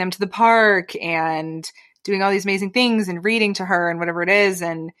taking them to the park and doing all these amazing things and reading to her and whatever it is.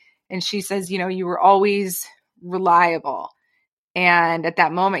 And she says, you know, you were always reliable. And at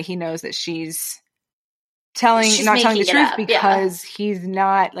that moment, he knows that she's not telling the truth because he's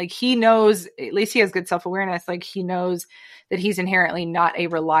not, like, he knows, at least he has good self-awareness. Like, he knows that he's inherently not a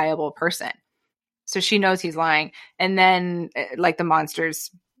reliable person. So she knows he's lying. And then, like, the monsters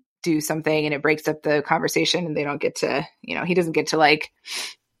do something and it breaks up the conversation, and they don't get to, you know, he doesn't get to, like,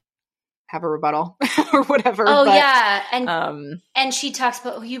 have a rebuttal or whatever. Oh, but, yeah. And she talks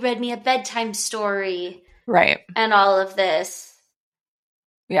about, oh, you read me a bedtime story. Right. And all of this.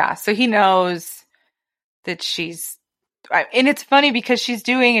 Yeah. So he knows that she's, and it's funny because she's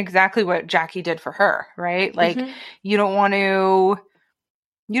doing exactly what Jackie did for her, right? Like, you don't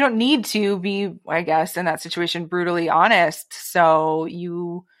need to be, I guess, in that situation, brutally honest. So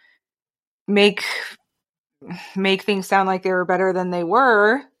you make things sound like they were better than they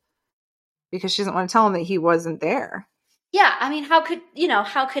were because she doesn't want to tell him that he wasn't there. Yeah. I mean, how could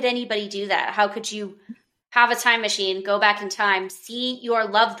anybody do that? How could you have a time machine, go back in time, see your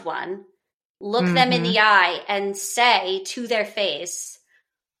loved one, look them in the eye, and say to their face,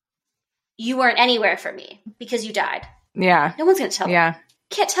 you weren't anywhere for me because you died? Yeah. No one's going to tell them.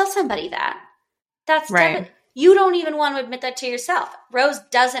 You can't tell somebody that. That's right. You don't even want to admit that to yourself. Rose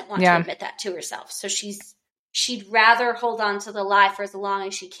doesn't want to admit that to herself. So she's she'd rather hold on to the lie for as long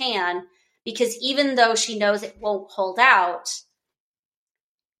as she can, because even though she knows it won't hold out,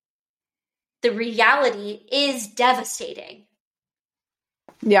 the reality is devastating.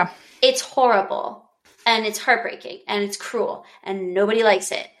 Yeah. It's horrible, and it's heartbreaking, and it's cruel, and nobody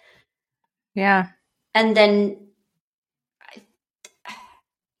likes it. Yeah. And then,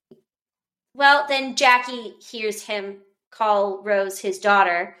 then Jackie hears him call Rose his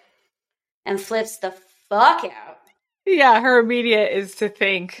daughter and flips the fuck out. Yeah, her immediate is to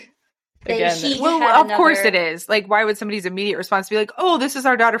think again. Of course it is. Like, why would somebody's immediate response be like, "Oh, this is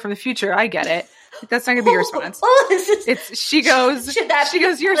our daughter from the future"? I get it. That's not gonna be your response. She goes,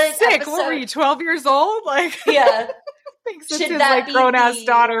 "You're sick. Episode? What were you, 12 years old?" Like, yeah. Thinks it's his like grown ass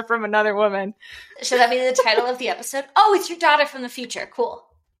daughter from another woman. Should that be the title of the episode? Oh, it's your daughter from the future. Cool.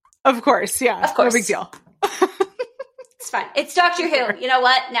 Of course, yeah. Of course. No big deal. It's fine. It's Doctor Who. You know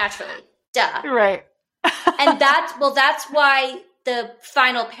what? Naturally. Duh. Right. And that's why the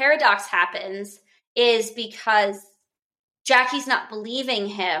final paradox happens, is because Jackie's not believing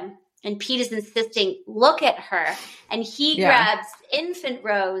him and Pete is insisting, look at her. And he grabs infant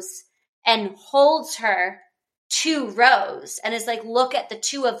Rose and holds her to Rose and is like, look at the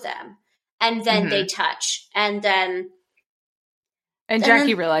two of them. And then they touch. And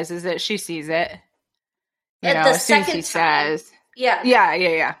Jackie realizes it. She sees it. You know, the as soon as he time, says. Yeah.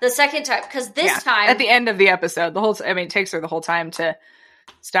 Yeah. The second time. Because this time. At the end of the episode, it takes her the whole time to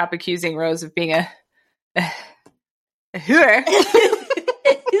stop accusing Rose of being a hooer.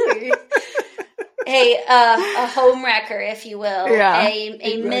 A home wrecker, if you will. Yeah,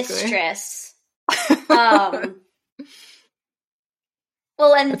 a mistress. Well,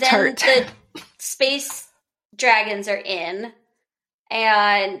 and then the space dragons are in,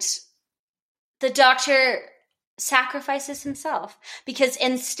 and the Doctor sacrifices himself, because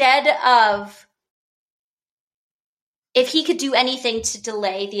instead of, if he could do anything to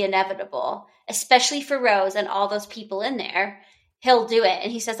delay the inevitable, especially for Rose and all those people in there, he'll do it.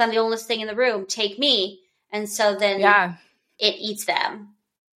 And he says, I'm the oldest thing in the room, take me. And so then it eats them.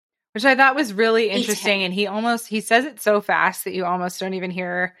 Which I thought was really interesting. And he says it so fast that you almost don't even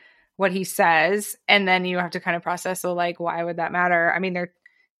hear what he says. And then you have to kind of process, so like, why would that matter? I mean, they're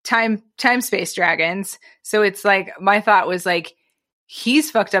time space dragons. So it's like, my thought was like,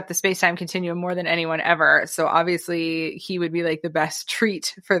 he's fucked up the space-time continuum more than anyone ever. So obviously he would be like the best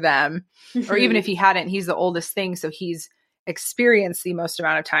treat for them. Or even if he hadn't, he's the oldest thing. So he's experienced the most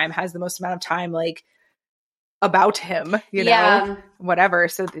amount of time, has the most amount of time, like, about him, you know, whatever.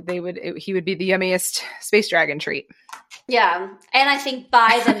 So he would be the yummiest space dragon treat. Yeah. And I think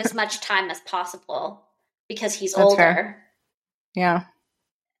buy them as much time as possible because he's older. Fair. Yeah.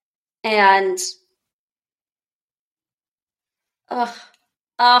 And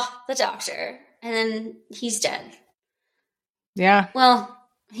the Doctor. And then he's dead. Yeah. Well,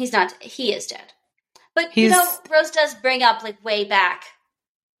 he's not. He is dead. But, you know, Rose does bring up, like, way back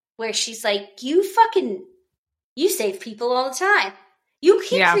where she's like, you save people all the time. You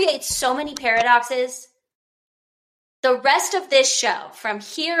can create so many paradoxes. The rest of this show, from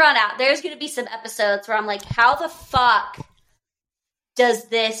here on out, there's going to be some episodes where I'm like, how the fuck does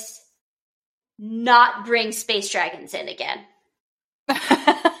this not bring space dragons in again?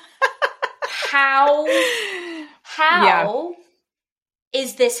 How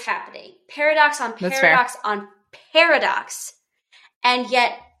is this happening? Paradox on paradox on paradox. And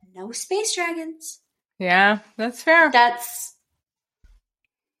yet, no space dragons. Yeah, that's fair. That's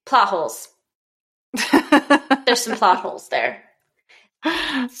plot holes. There's some plot holes there.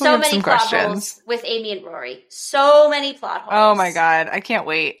 So many plot holes with Amy and Rory. So many plot holes. Oh my God. I can't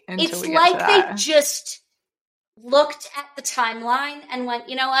wait until it's we get like to that. They just looked at the timeline and went,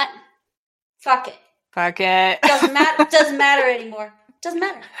 you know what? Fuck it. Doesn't matter anymore. Doesn't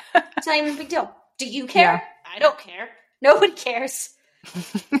matter. It's not even a big deal. Do you care? Yeah. I don't care. Nobody cares.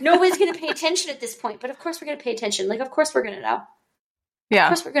 Nobody's going to pay attention at this point, but of course we're going to pay attention. Like, of course we're going to know. Yeah. Of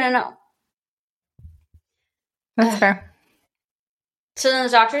course we're going to know. That's fair. So then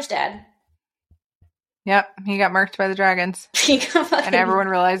the Doctor's dead. Yep. He got murked by the dragons. And everyone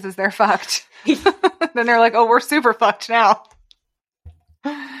realizes they're fucked. Then they're like, oh, we're super fucked now.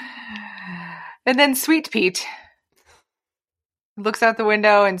 And then Sweet Pete looks out the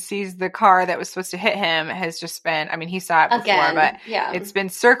window and sees the car that was supposed to hit him has just been, I mean, he saw it before, but it's been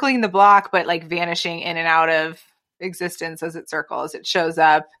circling the block, but like vanishing in and out of existence as it circles. It shows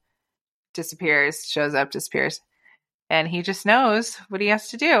up, disappears, shows up, disappears. And he just knows what he has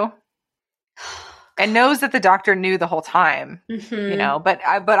to do. And knows that the Doctor knew the whole time, you know, but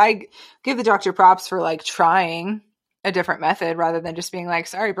I give the Doctor props for like trying a different method rather than just being like,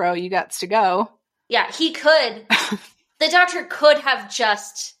 sorry, bro, you got to go. Yeah, he could. The doctor could have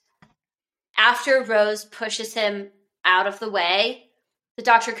just, after Rose pushes him out of the way, the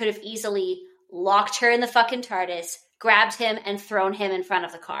doctor could have easily locked her in the fucking TARDIS, grabbed him, and thrown him in front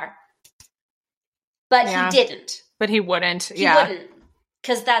of the car. But he didn't. But he wouldn't. He wouldn't.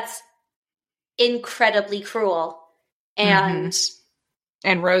 Because that's incredibly cruel. And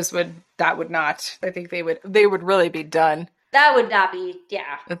Rose that would not. I think they would really be done. That would not be,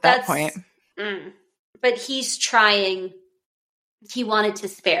 At that point. But he's trying, he wanted to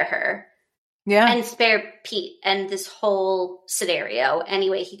spare her. Yeah. And spare Pete and this whole scenario any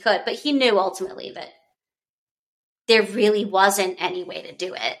way he could. But he knew ultimately that there really wasn't any way to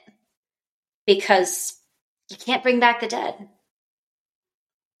do it. Because you can't bring back the dead.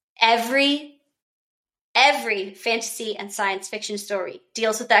 Every fantasy and science fiction story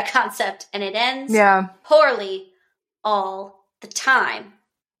deals with that concept, and it ends poorly all the time.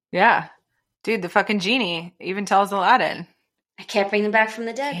 Yeah. Dude, the fucking genie even tells Aladdin, I can't bring them back from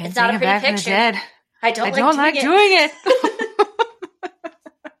the dead. It's not a pretty picture. I don't like doing it.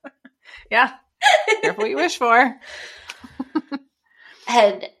 Yeah. Careful what you wish for.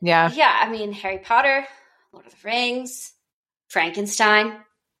 And I mean, Harry Potter, Lord of the Rings, Frankenstein.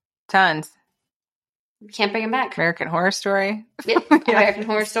 Tons. Can't bring him back. American Horror Story. Yep. American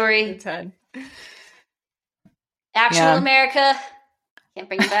Horror Story. A ton. Actual America. Can't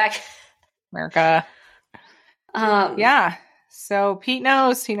bring him back. America. Yeah. So Pete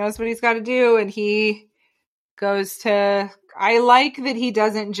knows. He knows what he's got to do, and he goes to... I like that he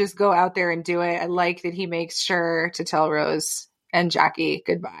doesn't just go out there and do it. I like that he makes sure to tell Rose and Jackie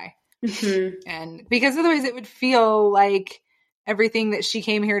goodbye. And because otherwise it would feel like everything that she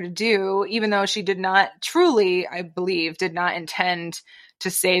came here to do, even though she did not truly, I believe, did not intend to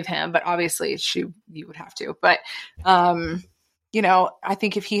save him, but obviously you would have to. But, you know, I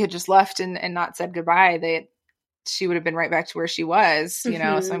think if he had just left and not said goodbye, that she would have been right back to where she was, you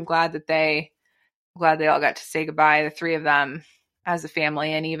know? So I'm glad that they all got to say goodbye, the three of them as a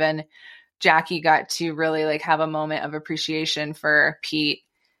family. And even Jackie got to really like have a moment of appreciation for Pete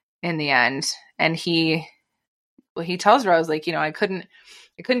in the end. And he tells Rose, like, you know, I couldn't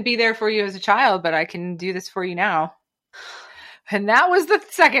be there for you as a child, but I can do this for you now. And that was the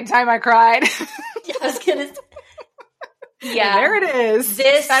second time I cried. I was gonna say, yeah. And there it is.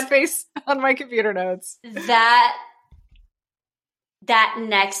 This sad face on my computer notes. That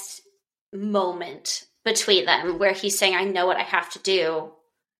next moment between them where he's saying, I know what I have to do.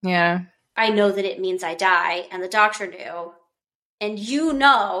 Yeah. I know that it means I die. And the doctor knew. And you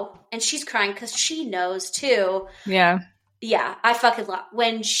know, and she's crying because she knows too. Yeah. Yeah, I fucking love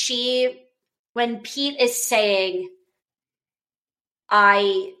when Pete is saying,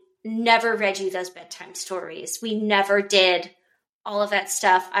 I never read you those bedtime stories. We never did all of that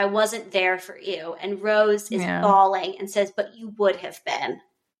stuff. I wasn't there for you. And Rose is bawling and says, but you would have been.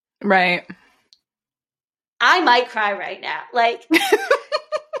 Right. I might cry right now. Like,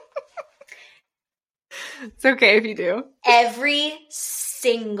 it's okay if you do. Every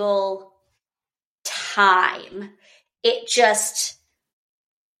single time, it just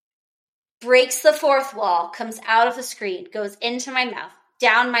breaks the fourth wall, comes out of the screen, goes into my mouth,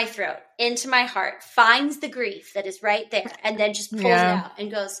 down my throat, into my heart, finds the grief that is right there, and then just pulls it out and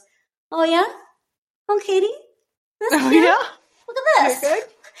goes, oh yeah? Oh, Katie? That's cute. Yeah? Look at this.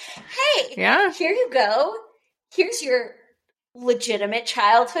 Hey, here you go. Here's your legitimate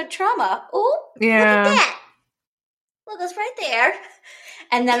childhood trauma. Oh, look at that. Look, it's right there.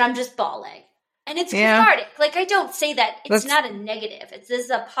 And then I'm just bawling. And it's cathartic. Like, I don't say that. It's not a negative. This is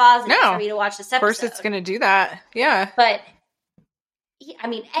a positive for me to watch this episode. Of course it's going to do that. Yeah. But, I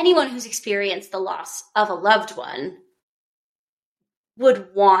mean, anyone who's experienced the loss of a loved one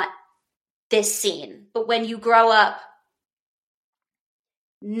would want this scene. But when you grow up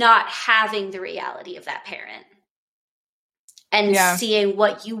not having the reality of that parent and seeing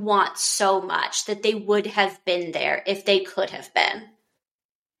what you want so much, that they would have been there if they could have been.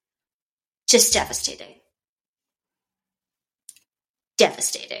 Just devastating.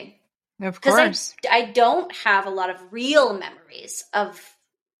 Devastating. Of course. Because I don't have a lot of real memories of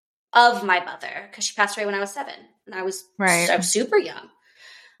my mother, because she passed away when I was 7. And I was super young.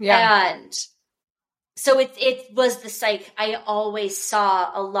 Yeah. And so it was the psych. I always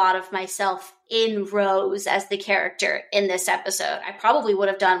saw a lot of myself in Rose as the character in this episode. I probably would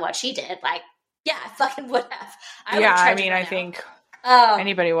have done what she did. Like, yeah, I fucking would have. I think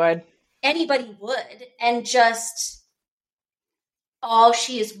anybody would. Anybody would. And just all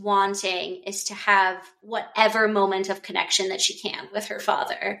she is wanting is to have whatever moment of connection that she can with her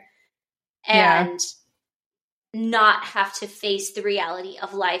father. And not have to face the reality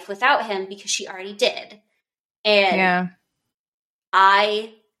of life without him because she already did. And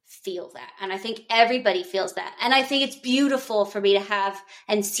I feel that. And I think everybody feels that. And I think it's beautiful for me to have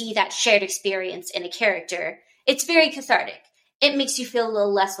and see that shared experience in a character. It's very cathartic. It makes you feel a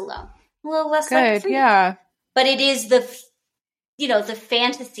little less alone, a little less like a freak. Yeah. But it is the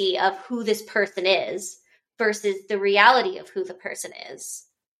fantasy of who this person is versus the reality of who the person is.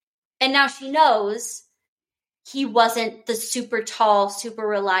 And now she knows he wasn't the super tall, super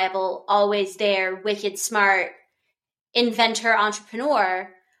reliable, always there, wicked smart inventor, entrepreneur,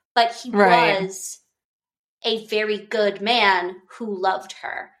 but he was a very good man who loved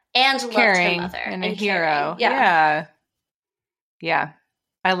her and caring, loved her mother. And a hero. Yeah.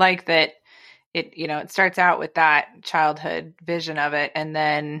 I like that it starts out with that childhood vision of it, and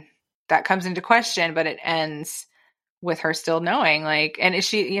then that comes into question, but it ends with her still knowing, like, and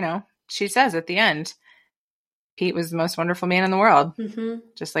she says at the end, Pete was the most wonderful man in the world. Mm-hmm.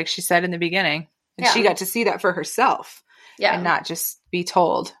 Just like she said in the beginning. And she got to see that for herself. Yeah. And not just be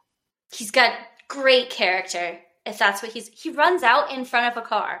told. He's got great character. If that's what he runs out in front of a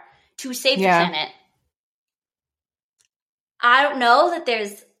car to save the planet. I don't know that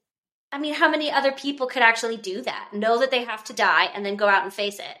how many other people could actually do that? Know that they have to die and then go out and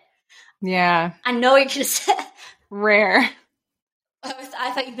face it. Yeah. I know you're going to say. Rare.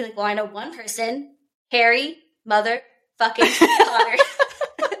 I thought you'd be like, well, I know one person. Harry, mother, fucking Potter.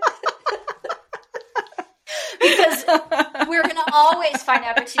 Because we're going to always find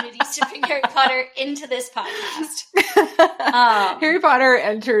opportunities to bring Harry Potter into this podcast. Harry Potter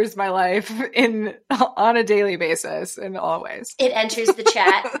enters my life on a daily basis in all ways. It enters the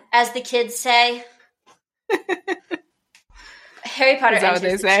chat, as the kids say. Harry Potter Is that what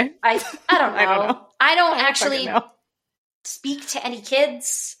they say? I don't know. I don't actually speak to any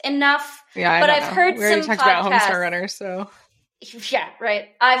kids enough. Yeah, but I've heard we already some talked podcasts. About Homestar Runners, so. Yeah, right.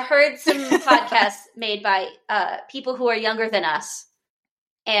 I've heard some podcasts made by people who are younger than us.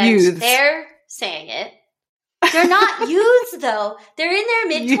 And youths. They're saying it. They're not youths, though. They're in their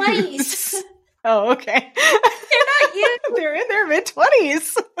mid-20s. Oh, okay. They're not youths. They're in their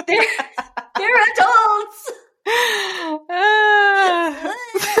mid-20s. They're adults.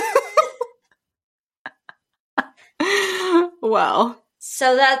 Well.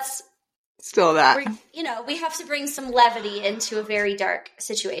 So that's... Still that. We have to bring some levity into a very dark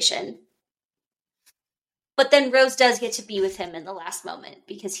situation. But then Rose does get to be with him in the last moment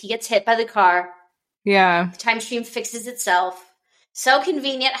because he gets hit by the car. Yeah. The time stream fixes itself. So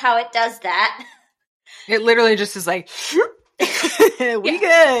convenient how it does that. It literally just is like, we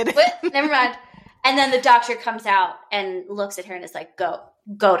good. But, never mind. And then the doctor comes out and looks at her and is like, go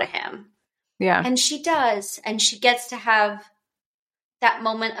to him. Yeah. And she does. And she gets to have that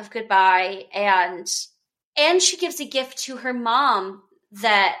moment of goodbye, and she gives a gift to her mom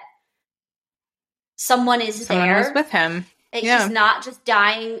that someone there. Was with him. He's not just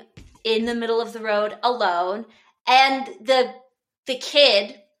dying in the middle of the road alone. And the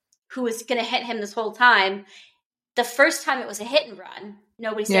kid who was going to hit him this whole time, the first time it was a hit and run.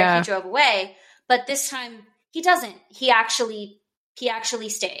 Nobody said he drove away, but this time he doesn't. He actually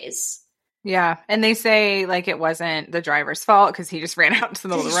stays. Yeah, and they say, like, it wasn't the driver's fault because he just ran out into the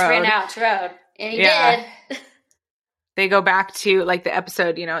middle of the road. Ran out to the road, and he did. They go back to, like, the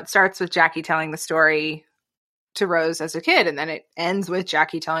episode, it starts with Jackie telling the story to Rose as a kid, and then it ends with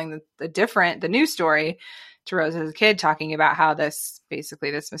Jackie telling the new story to Rose as a kid, talking about how this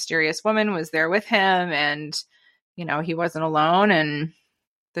mysterious woman was there with him, and, he wasn't alone, and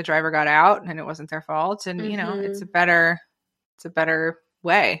the driver got out, and it wasn't their fault, and, it's a better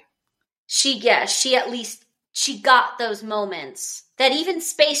way. She got those moments that even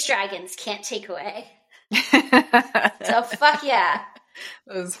space dragons can't take away. So fuck yeah.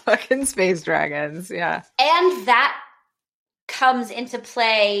 Those fucking space dragons, yeah. And that comes into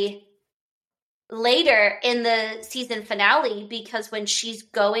play later in the season finale, because when she's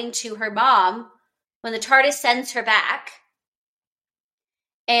going to her mom, when the TARDIS sends her back,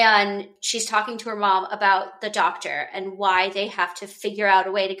 and she's talking to her mom about the doctor and why they have to figure out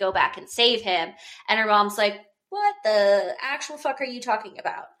a way to go back and save him. And her mom's like, what the actual fuck are you talking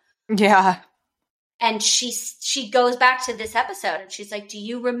about? Yeah. And she goes back to this episode and she's like, do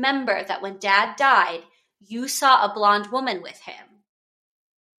you remember that when Dad died, you saw a blonde woman with him?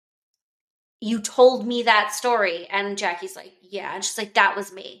 You told me that story. And Jackie's like, yeah. And she's like, that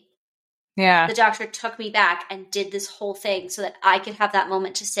was me. Yeah. The doctor took me back and did this whole thing so that I could have that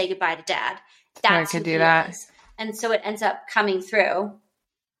moment to say goodbye to Dad. That's I could do that. Is. And so it ends up coming through.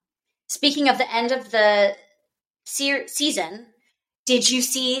 Speaking of the end of the season, did you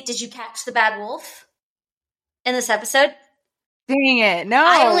catch the bad wolf? in this episode. Dang it. No,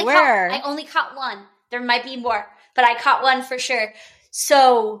 I only caught one. There might be more, but I caught one for sure.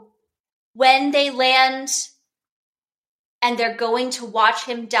 So when they land and they're going to watch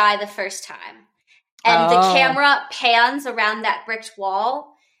him die the first time, and the camera pans around that bricked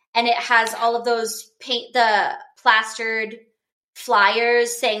wall, and it has all of those the plastered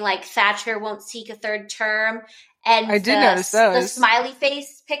flyers saying like Thatcher won't seek a third term, and I did notice those. The smiley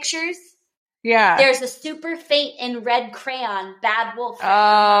face pictures. Yeah. There's a super faint in red crayon Bad Wolf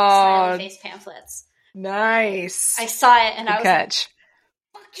smiley face pamphlets. Nice. I saw it and I was catch.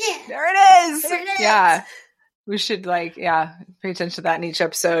 Like, fuck yeah. There it is. Yeah. We should pay attention to that in each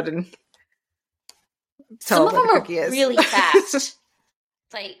episode and some of them are really fast.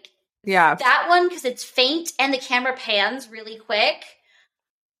 Like that one, because it's faint and the camera pans really quick.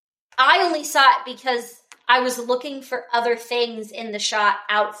 I only saw it because I was looking for other things in the shot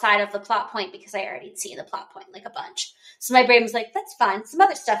outside of the plot point because I already seen the plot point like a bunch. So my brain was like, that's fine. Some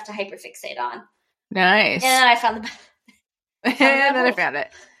other stuff to hyperfixate on. Nice. And then I found I found it.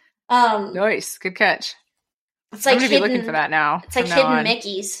 Nice. Good catch. It's like I'm going to be looking for that now. It's like hidden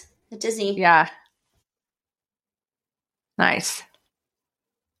Mickeys at Disney. Yeah. Nice.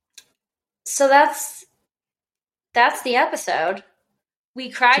 So that's the episode. We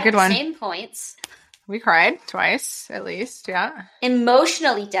cried at the same points. We cried twice, at least, yeah.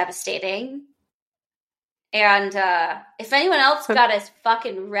 Emotionally devastating. And if anyone else got as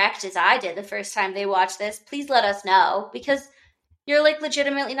fucking wrecked as I did the first time they watched this, please let us know, because you're like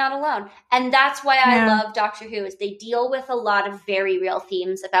legitimately not alone. And that's why I love Doctor Who, is they deal with a lot of very real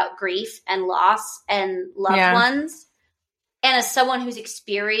themes about grief and loss and loved ones. And as someone who's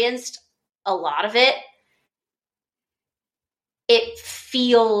experienced a lot of it, it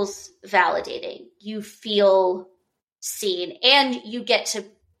feels validating. You feel seen, and you get to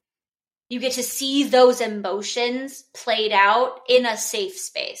see those emotions played out in a safe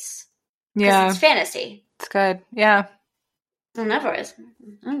space. Yeah. It's fantasy. It's good. Yeah. It never is.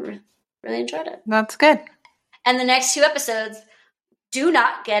 I really enjoyed it. That's good. And the next 2 episodes do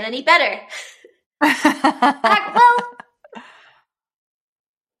not get any better.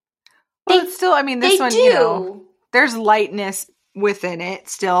 It's still, I mean, this one, do. There's lightness within it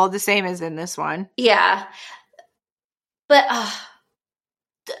still, the same as in this one. Yeah. But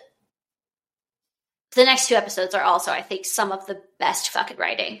the next 2 episodes are also, I think, some of the best fucking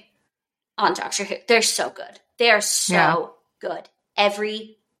writing on Doctor Who. They're so good. They are so good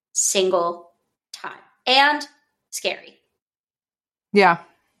every single time. And scary. Yeah.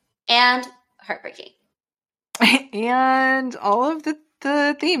 And heartbreaking. And all of the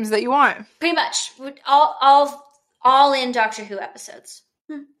themes that you want. Pretty much. All in Doctor Who episodes.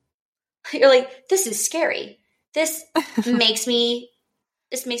 You're like, this is scary. This makes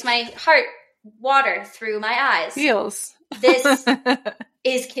my heart water through my eyes. Feels. This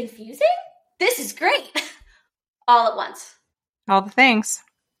is confusing. This is great. All at once. All the things.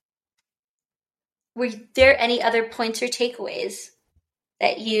 Were there any other points or takeaways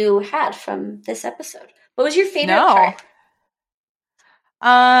that you had from this episode? What was your favorite part?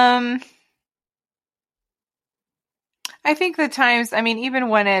 I think the times, I mean, even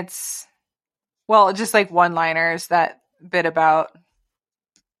when it's, well, just like one-liners, that bit about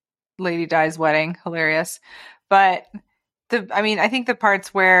Lady Di's wedding, hilarious. But I think the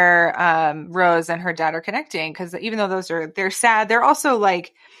parts where Rose and her dad are connecting, because even though they're sad, they're also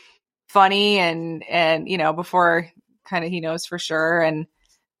like funny and before kind of he knows for sure, and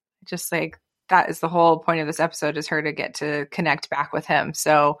just like that is the whole point of this episode, is her to get to connect back with him.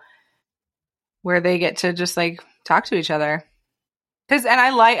 So where they get to just like talk to each other. I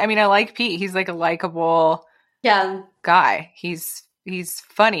like Pete. He's like a likable guy. He's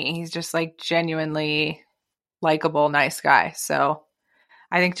funny. He's just like genuinely likable, nice guy. So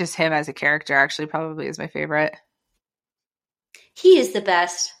I think just him as a character actually probably is my favorite. He is the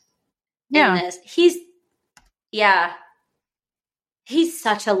best in this. He's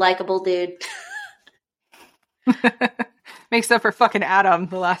such a likable dude. Makes up for fucking Adam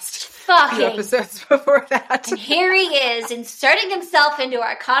the last few episodes before that. And here he is, inserting himself into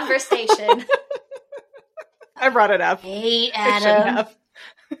our conversation. I brought it up. Hate Adam.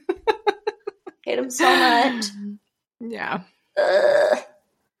 Hate him so much. Yeah.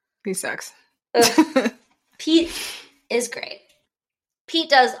 He sucks. Pete is great. Pete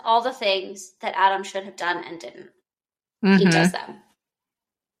does all the things that Adam should have done and didn't. Mm-hmm. He does them.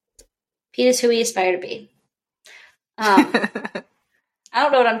 Pete is who we aspire to be. I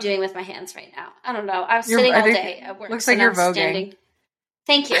don't know what I'm doing with my hands right now. I don't know. I was sitting all day at work. Looks like you're voguing. Standing.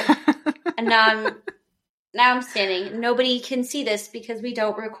 Thank you. And now I'm standing. Nobody can see this because we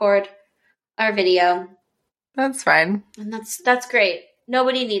don't record our video That's fine. And that's great.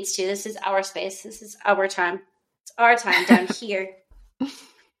 Nobody needs to. This is our space. This is our time. It's our time down here.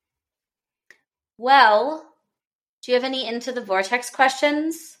 Well, do you have any Into the Vortex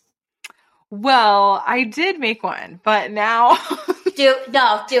questions? Well, I did make one, but now do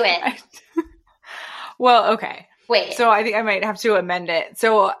it. Well, okay. Wait. So I think I might have to amend it.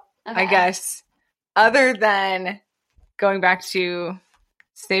 So okay. I guess other than going back to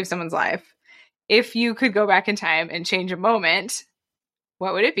save someone's life, if you could go back in time and change a moment,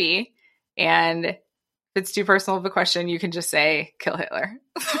 what would it be? And if it's too personal of a question, you can just say, kill Hitler.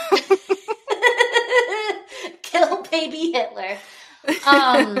 Kill baby Hitler.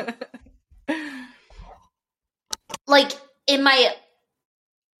 Like, in my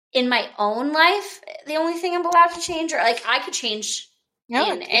own life, the only thing I'm allowed to change, or like I could change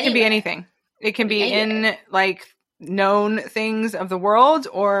it can be anything. It can be in like known things of the world,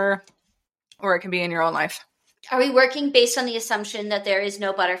 or it can be in your own life. Are we working based on the assumption that there is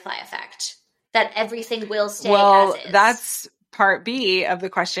no butterfly effect? That everything will stay as is? That's part B of the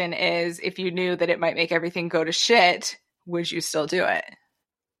question is, if you knew that it might make everything go to shit, would you still do it?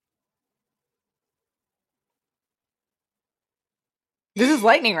 This is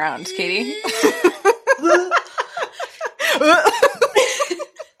lightning round, Katie.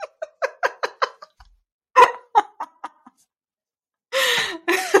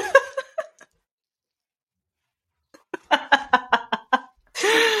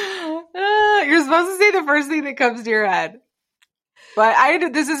 You're supposed to say the first thing that comes to your head.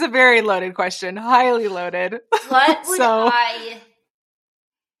 But this is a very loaded question. Highly loaded. What would I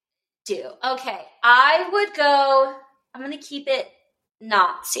do? Okay. I would go, I'm going to keep it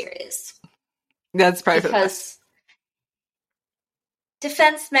not serious. That's probably because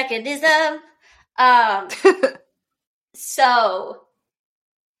defense mechanism. So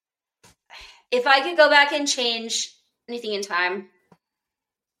if I could go back and change anything in time,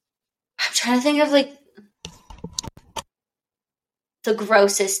 I'm trying to think of like the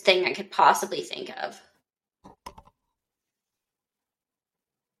grossest thing I could possibly think of.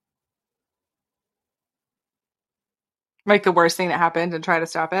 Like the worst thing that happened and try to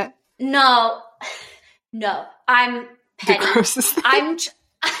stop it? No. I'm petty. I'm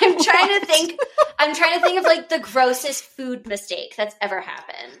trying to think of like the grossest food mistake that's ever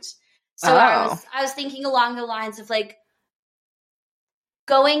happened. So I was thinking along the lines of like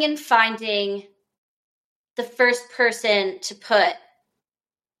going and finding the first person to put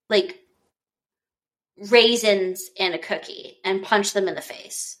like raisins in a cookie and punch them in the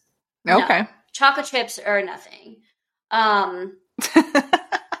face. Okay. No. Chocolate chips or nothing.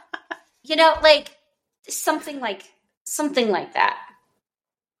 Like something like that.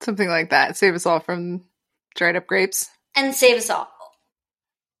 Something like that. Save us all from dried up grapes. And save us all.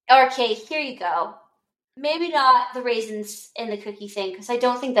 Okay, here you go. Maybe not the raisins in the cookie thing, because I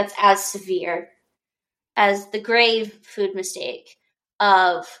don't think that's as severe as the grave food mistake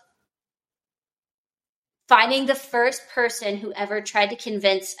of finding the first person who ever tried to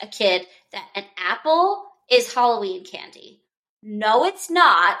convince a kid that an apple is Halloween candy. No, it's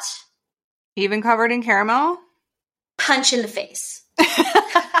not. Even covered in caramel? Punch in the face.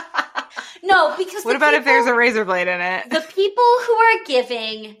 No, because what about if there's a razor blade in it? The people who are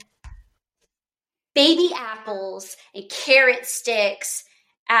giving baby apples and carrot sticks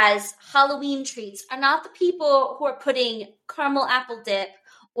as Halloween treats are not the people who are putting caramel apple dip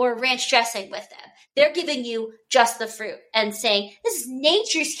or ranch dressing with them. They're giving you just the fruit and saying, this is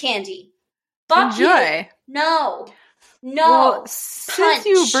nature's candy. Fuck Enjoy. You. No. Well, since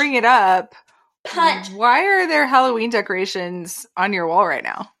you bring it up, punch. Why are there Halloween decorations on your wall right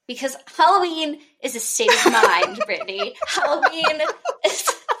now? Because Halloween is a state of mind, Brittany. Halloween is...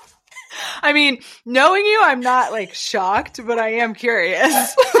 I mean, knowing you, I'm not like shocked, but I am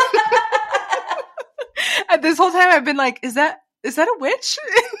curious. And this whole time I've been like, is that a witch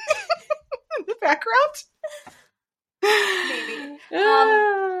in the background? Maybe.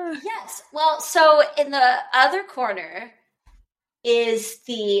 Yes. Well, so in the other corner is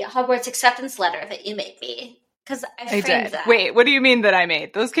the Hogwarts acceptance letter that you made me. Because I framed that. Wait, what do you mean that I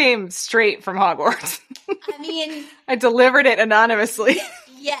made? Those came straight from Hogwarts. I mean... I delivered it anonymously.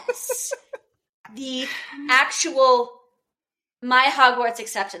 Yes. The actual my Hogwarts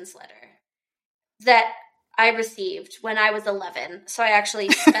acceptance letter that I received when I was 11. So I actually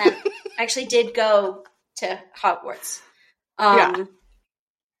did go to Hogwarts.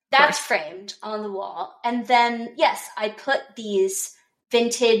 That's framed on the wall. And then, yes, I put these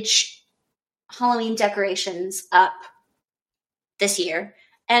vintage Halloween decorations up this year.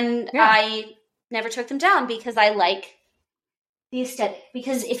 And I never took them down because I like the aesthetic.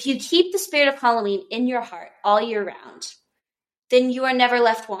 Because if you keep the spirit of Halloween in your heart all year round, then you are never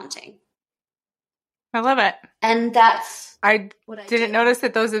left wanting. I love it. And that's what I didn't notice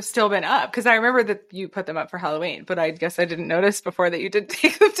that those have still been up, because I remember that you put them up for Halloween, but I guess I didn't notice before that you did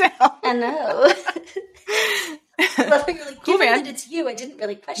take them down. I know. Well, you're like, Cool, man. That it's you. I didn't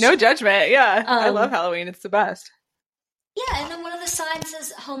really question. No judgment. Yeah. I love Halloween. It's the best. Yeah, and then one of the signs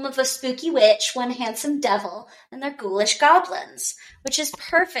is home of a spooky witch, one handsome devil, and their ghoulish goblins, which is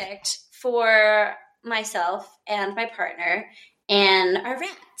perfect for myself and my partner and our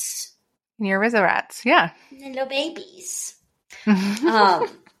rats. And your Rizzo rats, yeah. Little babies. So,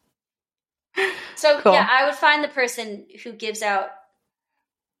 cool. Yeah, I would find the person who gives out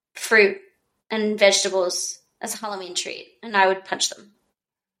fruit and vegetables as a Halloween treat, and I would punch them.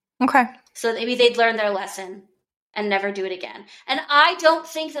 Okay. So maybe they'd learn their lesson and never do it again. And I don't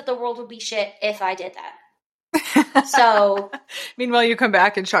think that the world would be shit if I did that. So. Meanwhile, you come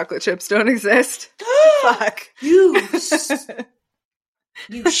back and chocolate chips don't exist. Fuck.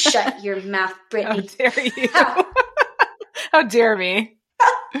 You shut your mouth, Brittany. How dare you? How dare me?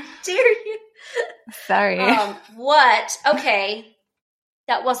 How dare you? Sorry. What? Okay.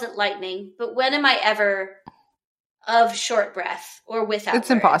 That wasn't lightning, but when am I ever of short breath or without It's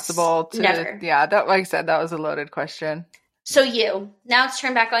words? Impossible to. Never. Yeah, that, like I said, that was a loaded question. So now it's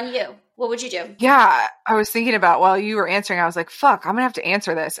turned back on you. What would you do? Yeah, I was thinking about while you were answering, I was like, fuck, I'm going to have to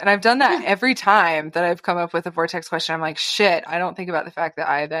answer this. And I've done that every time that I've come up with a vortex question. I'm like, shit, I don't think about the fact that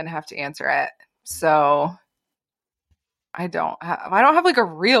I then have to answer it. So I don't have like a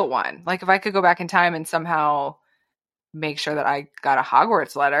real one. Like if I could go back in time and somehow make sure that I got a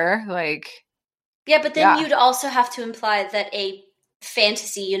Hogwarts letter, like. Yeah, but then you'd also have to imply that a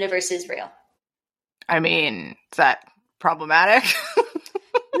fantasy universe is real. I mean, is that problematic?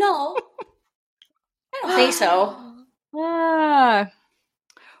 No. I don't think so. Well,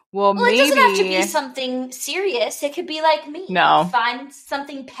 maybe. It doesn't have to be something serious. It could be like me. No. Find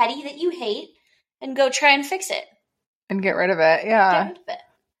something petty that you hate and go try and fix it. And get rid of it, yeah. Get rid of it.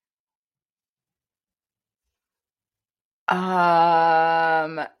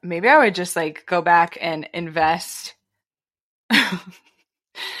 Maybe I would just like go back and invest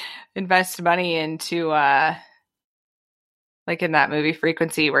money into like in that movie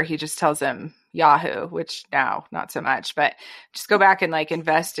Frequency where he just tells him Yahoo, which now not so much, but just go back and like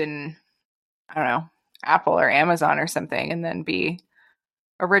invest in, I don't know, Apple or Amazon or something, and then be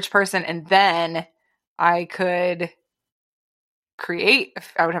a rich person. And then I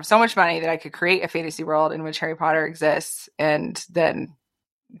would have so much money that I could create a fantasy world in which Harry Potter exists and then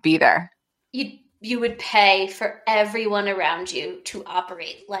be there. You would pay for everyone around you to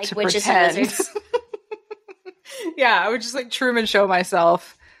operate like witches and wizards. Yeah, I would just like Truman Show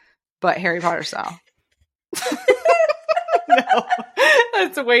myself, but Harry Potter style. No,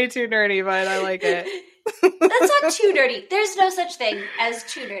 that's way too nerdy, but I like it. That's not too nerdy. There's no such thing as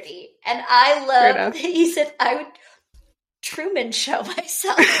too nerdy. And I love that you said I would Truman Show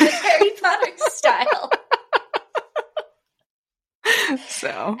myself with Harry Potter style.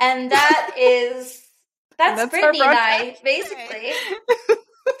 So. And that's Brittany and I, basically.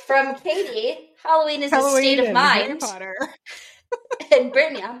 From Katie, Halloween is a state of mind. Harry Potter. And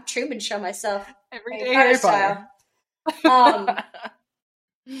Brittany, I'm Truman Show myself. Every day Harry Potter.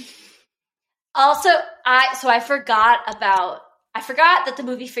 Also, I forgot that the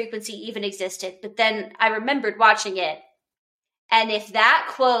movie Frequency even existed, but then I remembered watching it. And if that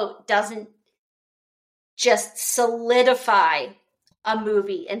quote doesn't just solidify a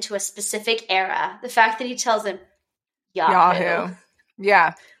movie into a specific era, the fact that he tells him Yahoo.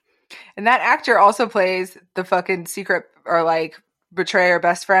 Yeah. And that actor also plays the fucking secret or like betrayer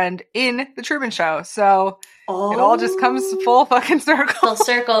best friend in The Truman Show. So it all just comes full fucking circle. Full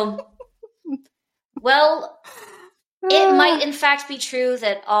circle. Well, it might in fact be true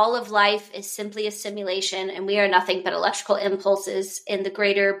that all of life is simply a simulation and we are nothing but electrical impulses in the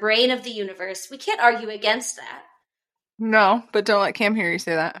greater brain of the universe. We can't argue against that. No, but don't let Cam hear you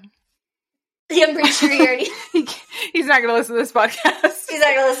say that. I'm pretty sure he already... He's not going to listen to this podcast. He's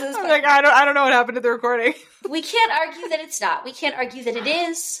not going to listen to this podcast. I'm like, I don't know what happened to the recording. We can't argue that it's not. We can't argue that it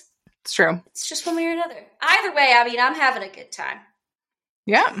is. It's true. It's just one way or another. Either way, I mean, I'm having a good time.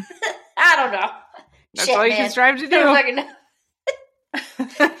 Yeah. I don't know. That's all you can strive to do. I don't fucking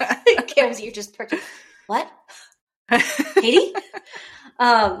know. Cam's ear just perking. What? Katie?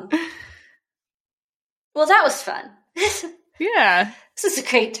 Well, that was fun. Yeah. This is a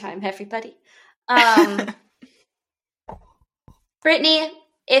great time, everybody. Brittany,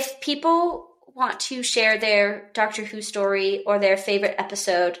 if people want to share their Doctor Who story or their favorite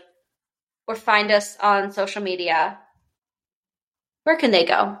episode or find us on social media, where can they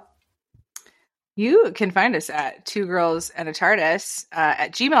go? You can find us at Two Girls and a TARDIS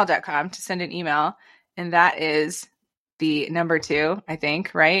at gmail.com to send an email. And that is the number 2, I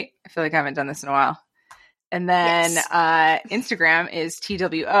think, right? I feel like I haven't done this in a while. And then Instagram is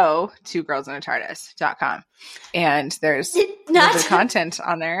TWO, Two Girls and a TARDIS.com. And there's a little bit of content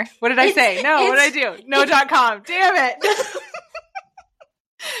on there. What did I say? No, what did I do? No, .com. Damn it.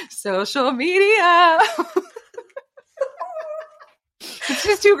 Social media. It's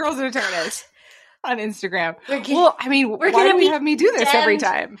just Two Girls and a TARDIS on Instagram. Why do we have me do this every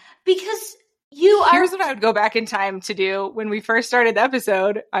time? Because Here's what I would go back in time to do when we first started the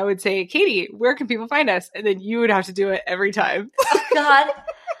episode. I would say, Katie, where can people find us? And then you would have to do it every time. Oh, God.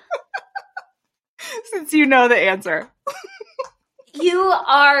 Since you know the answer.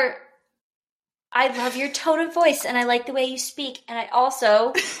 I love your tone of voice and I like the way you speak. And I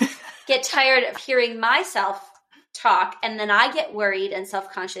also get tired of hearing myself talk. And then I get worried and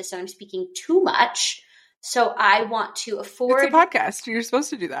self-conscious that I'm speaking too much. So I want to afford... It's a podcast. You're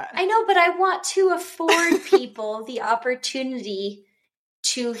supposed to do that. I know, but I want to afford people the opportunity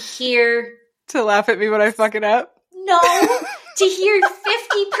to hear... To laugh at me when I fuck it up? No, to hear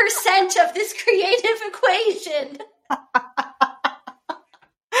 50% of this creative equation.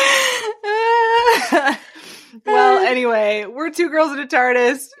 Well, anyway, we're Two Girls in a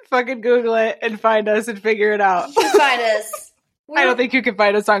TARDIS. Fucking Google it and find us and figure it out. You can find us. I don't think you can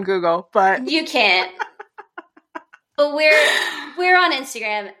find us on Google, but... You can't. But we're on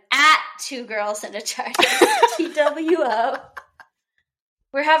Instagram at Two Girls and a TARDIS. TWO.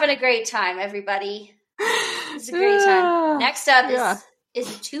 We're having a great time, everybody. It's a great time. Next up is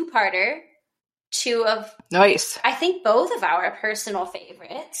a 2-parter. 2 of... Nice. I think both of our personal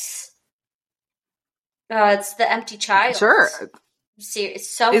favorites. It's The Empty Child. Sure. It's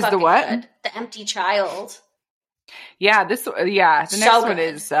so is fucking the what? good. The Empty Child. Yeah, the next one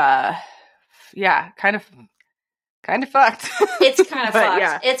is kind of fucked. It's kind of fucked.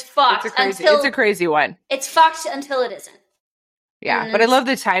 Yeah, it's fucked. It's a crazy one. It's fucked until it isn't. Yeah, but I love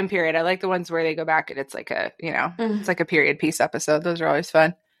the time period. I like the ones where they go back and it's like a, it's like a period piece episode. Those are always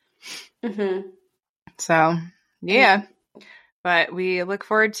fun. Mm-hmm. So, yeah. But we look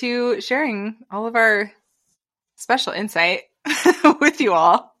forward to sharing all of our special insight with you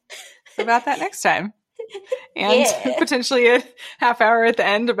all about that next time. And potentially a half hour at the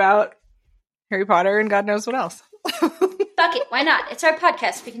end about Harry Potter and God knows what else. Fuck it. Why not? It's our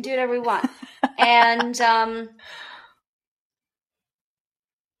podcast. We can do whatever we want. And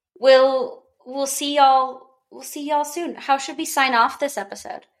we'll see y'all. We'll see y'all soon. How should we sign off this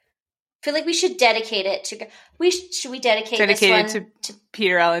episode? I feel like we should dedicate it to. Should we dedicate this one to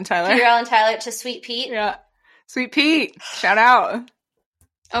Peter Allen Tyler? Peter Allen Tyler to Sweet Pete. Yeah, Sweet Pete. Shout out.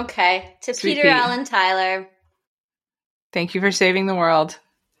 Okay, to Sweet Peter Pete. Allen Tyler. Thank you for saving the world.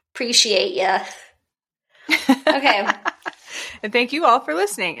 Appreciate ya. Okay. And thank you all for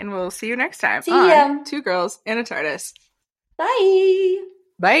listening, and we'll see you next time See ya. on Two Girls and a TARDIS. Bye.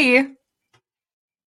 Bye.